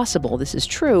entirely possible this is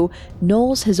true,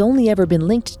 Knowles has only ever been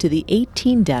linked to the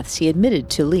 18 deaths he admitted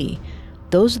to Lee.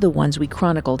 Those are the ones we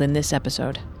chronicled in this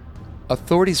episode.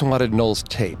 Authorities wanted Knowles'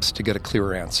 tapes to get a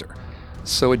clearer answer,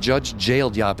 so a judge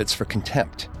jailed Yavitz for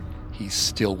contempt. He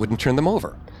still wouldn't turn them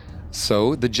over.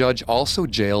 So the judge also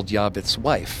jailed Yavitz's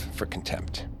wife for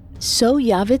contempt. So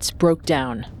Yavitz broke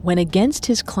down, went against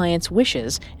his client's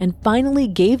wishes, and finally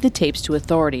gave the tapes to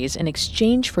authorities in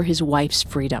exchange for his wife's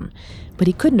freedom. But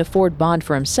he couldn't afford bond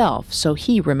for himself, so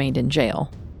he remained in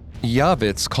jail.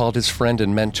 Yavitz called his friend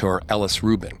and mentor, Ellis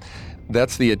Rubin.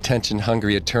 That's the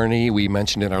attention-hungry attorney we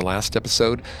mentioned in our last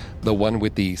episode, the one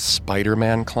with the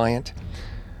Spider-Man client.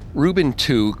 Rubin,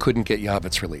 too, couldn't get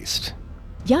Yavitz released.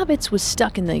 Yavitz was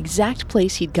stuck in the exact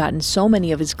place he'd gotten so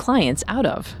many of his clients out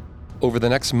of. Over the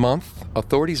next month,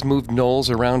 authorities moved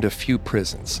Knowles around a few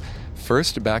prisons.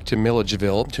 First, back to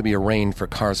Milledgeville to be arraigned for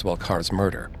Carswell Carr's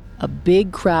murder. A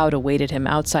big crowd awaited him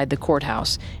outside the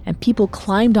courthouse, and people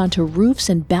climbed onto roofs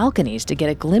and balconies to get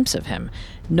a glimpse of him.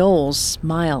 Knowles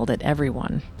smiled at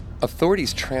everyone.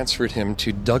 Authorities transferred him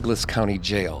to Douglas County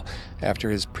Jail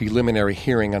after his preliminary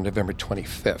hearing on November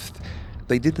 25th.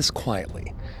 They did this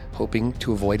quietly, hoping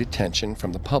to avoid attention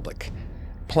from the public.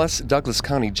 Plus, Douglas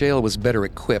County Jail was better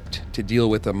equipped to deal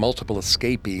with a multiple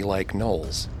escapee like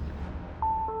Knowles.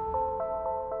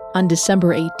 On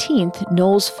December 18th,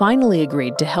 Knowles finally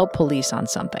agreed to help police on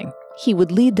something. He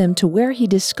would lead them to where he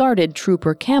discarded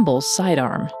Trooper Campbell's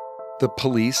sidearm. The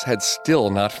police had still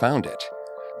not found it.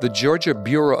 The Georgia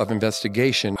Bureau of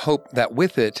Investigation hoped that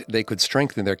with it, they could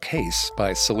strengthen their case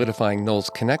by solidifying Knowles'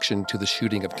 connection to the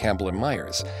shooting of Campbell and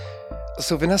Myers.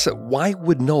 So, Vanessa, why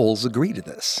would Knowles agree to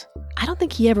this? I don't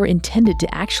think he ever intended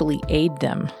to actually aid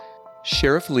them.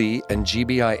 Sheriff Lee and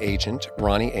GBI agent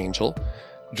Ronnie Angel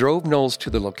drove Knowles to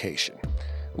the location,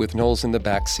 with Knowles in the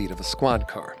back seat of a squad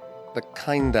car, the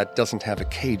kind that doesn't have a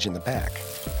cage in the back.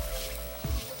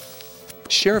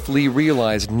 Sheriff Lee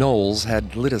realized Knowles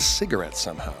had lit a cigarette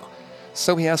somehow,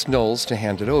 so he asked Knowles to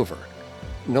hand it over.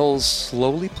 Knowles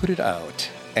slowly put it out,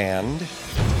 and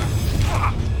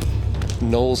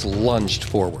Knowles lunged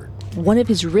forward. One of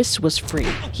his wrists was free.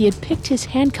 He had picked his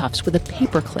handcuffs with a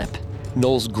paperclip.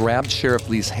 Knowles grabbed Sheriff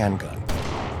Lee's handgun.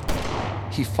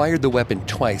 He fired the weapon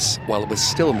twice while it was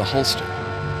still in the holster.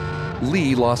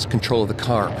 Lee lost control of the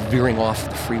car, veering off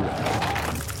the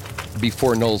freeway.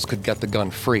 Before Knowles could get the gun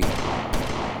free,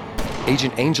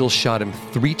 Agent Angel shot him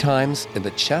 3 times in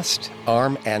the chest,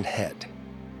 arm, and head.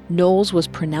 Knowles was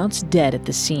pronounced dead at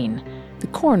the scene. The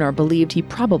coroner believed he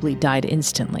probably died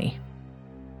instantly.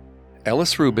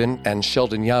 Ellis Rubin and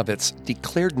Sheldon Yavitz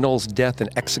declared Knowles' death an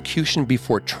execution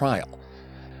before trial.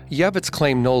 Yavitz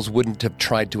claimed Knowles wouldn't have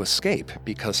tried to escape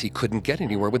because he couldn't get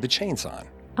anywhere with the chains on.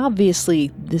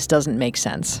 Obviously, this doesn't make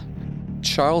sense.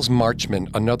 Charles Marchman,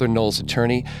 another Knowles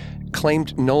attorney,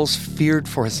 claimed Knowles feared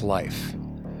for his life.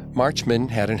 Marchman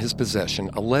had in his possession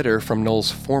a letter from Knowles'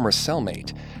 former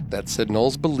cellmate that said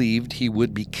Knowles believed he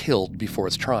would be killed before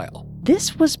his trial.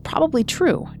 This was probably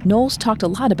true. Knowles talked a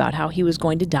lot about how he was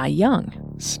going to die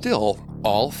young. Still,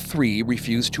 all 3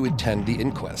 refused to attend the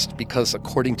inquest because,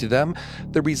 according to them,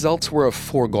 the results were a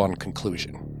foregone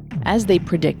conclusion. As they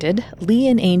predicted, Lee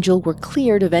and Angel were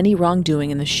cleared of any wrongdoing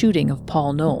in the shooting of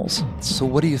Paul Knowles. So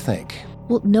what do you think?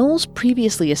 Well, Knowles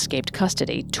previously escaped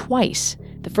custody twice.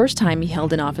 The first time he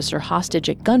held an officer hostage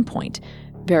at gunpoint.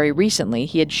 Very recently,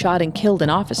 he had shot and killed an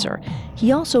officer.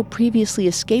 He also previously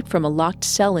escaped from a locked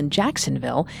cell in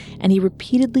Jacksonville, and he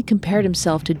repeatedly compared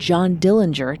himself to John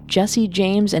Dillinger, Jesse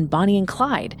James, and Bonnie and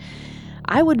Clyde.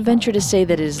 I would venture to say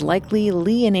that it is likely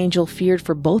Lee and Angel feared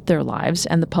for both their lives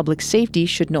and the public safety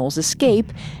should Knowles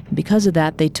escape, and because of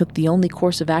that, they took the only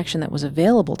course of action that was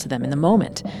available to them in the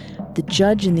moment. The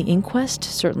judge in the inquest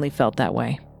certainly felt that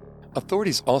way.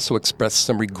 Authorities also expressed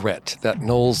some regret that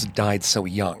Knowles died so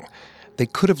young. They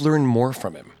could have learned more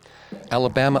from him.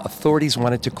 Alabama authorities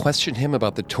wanted to question him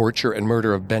about the torture and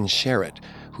murder of Ben Sherritt,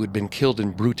 who had been killed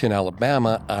in Brewton,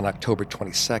 Alabama on October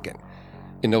 22nd.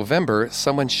 In November,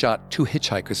 someone shot 2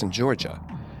 hitchhikers in Georgia,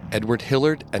 Edward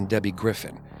Hillard and Debbie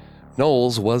Griffin.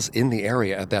 Knowles was in the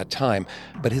area at that time,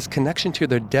 but his connection to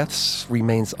their deaths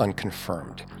remains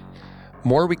unconfirmed.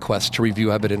 More requests to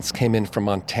review evidence came in from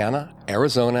Montana,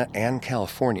 Arizona, and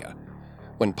California.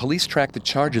 When police tracked the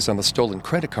charges on the stolen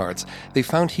credit cards, they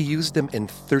found he used them in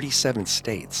 37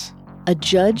 states. A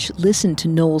judge listened to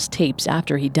Knowles' tapes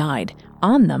after he died.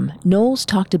 On them, Knowles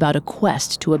talked about a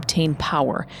quest to obtain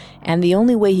power, and the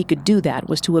only way he could do that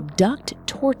was to abduct,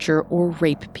 torture, or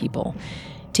rape people.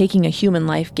 Taking a human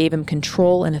life gave him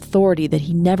control and authority that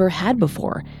he never had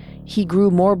before. He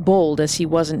grew more bold as he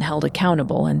wasn't held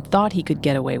accountable and thought he could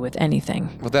get away with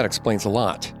anything. Well, that explains a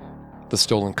lot. The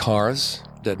stolen cars,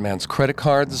 dead man's credit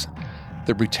cards,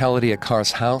 the brutality at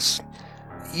Carr's house,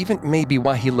 even maybe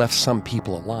why he left some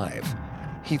people alive.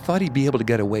 He thought he'd be able to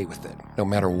get away with it, no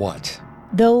matter what.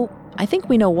 Though, I think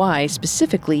we know why,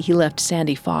 specifically, he left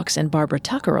Sandy Fox and Barbara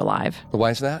Tucker alive. Why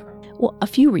is that? Well, a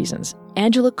few reasons.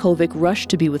 Angela Kovic rushed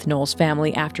to be with Knowles'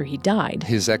 family after he died.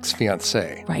 His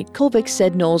ex-fiancée. Right. Kovic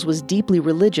said Knowles was deeply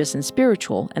religious and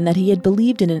spiritual and that he had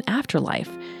believed in an afterlife.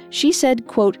 She said,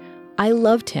 quote, "I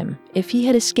loved him. If he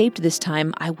had escaped this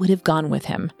time, I would have gone with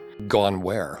him." Gone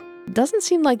where? Doesn't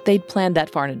seem like they'd planned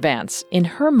that far in advance. In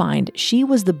her mind, she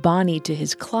was the Bonnie to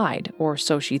his Clyde, or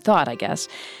so she thought, I guess.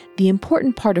 The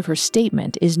important part of her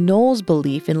statement is Knowles'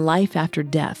 belief in life after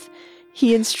death.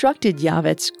 He instructed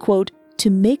Yavitz, quote, "to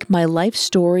make my life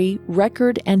story,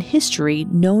 record, and history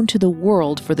known to the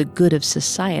world for the good of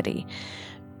society."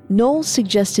 Knowles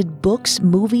suggested books,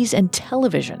 movies, and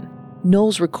television.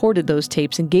 Knowles recorded those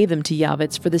tapes and gave them to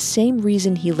Yavitz for the same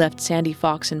reason he left Sandy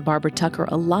Fox and Barbara Tucker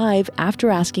alive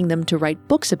after asking them to write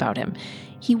books about him.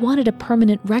 He wanted a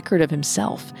permanent record of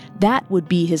himself. That would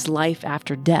be his life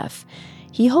after death.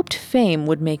 He hoped fame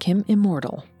would make him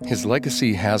immortal. His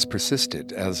legacy has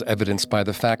persisted, as evidenced by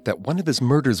the fact that one of his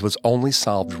murders was only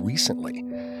solved recently.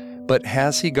 But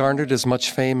has he garnered as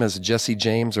much fame as Jesse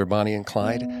James or Bonnie and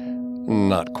Clyde?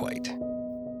 Not quite.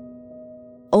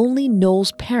 Only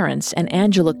Knowles' parents and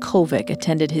Angela Kovic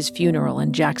attended his funeral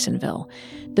in Jacksonville.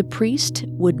 The priest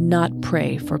would not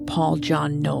pray for Paul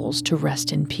John Knowles to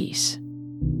rest in peace.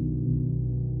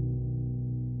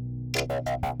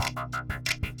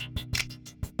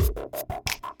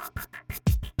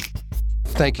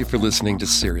 thank you for listening to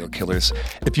Serial Killers.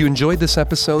 If you enjoyed this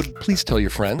episode, please tell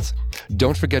your friends.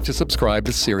 Don't forget to subscribe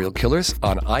to Serial Killers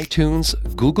on iTunes,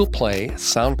 Google Play,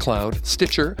 SoundCloud,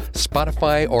 Stitcher,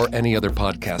 Spotify, or any other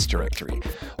podcast directory,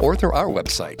 or through our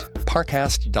website,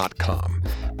 parcast.com.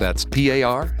 That's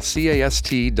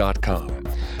PARCAST.com.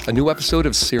 A new episode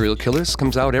of Serial Killers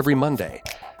comes out every Monday.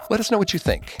 Let us know what you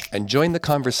think and join the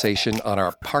conversation on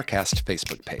our Parcast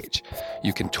Facebook page.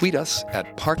 You can tweet us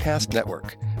at Parcast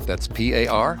Network. That's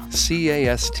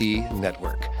PARCAST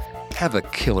Network. Have a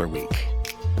killer week.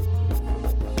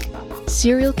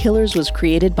 Serial Killers was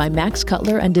created by Max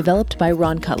Cutler and developed by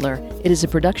Ron Cutler. It is a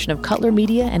production of Cutler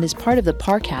Media and is part of the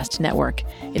Parcast Network.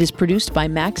 It is produced by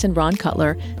Max and Ron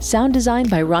Cutler, sound designed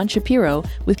by Ron Shapiro,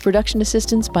 with production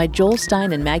assistance by Joel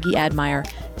Stein and Maggie Admire.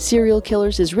 Serial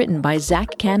Killers is written by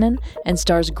Zach Cannon and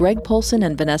stars Greg Polson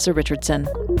and Vanessa Richardson.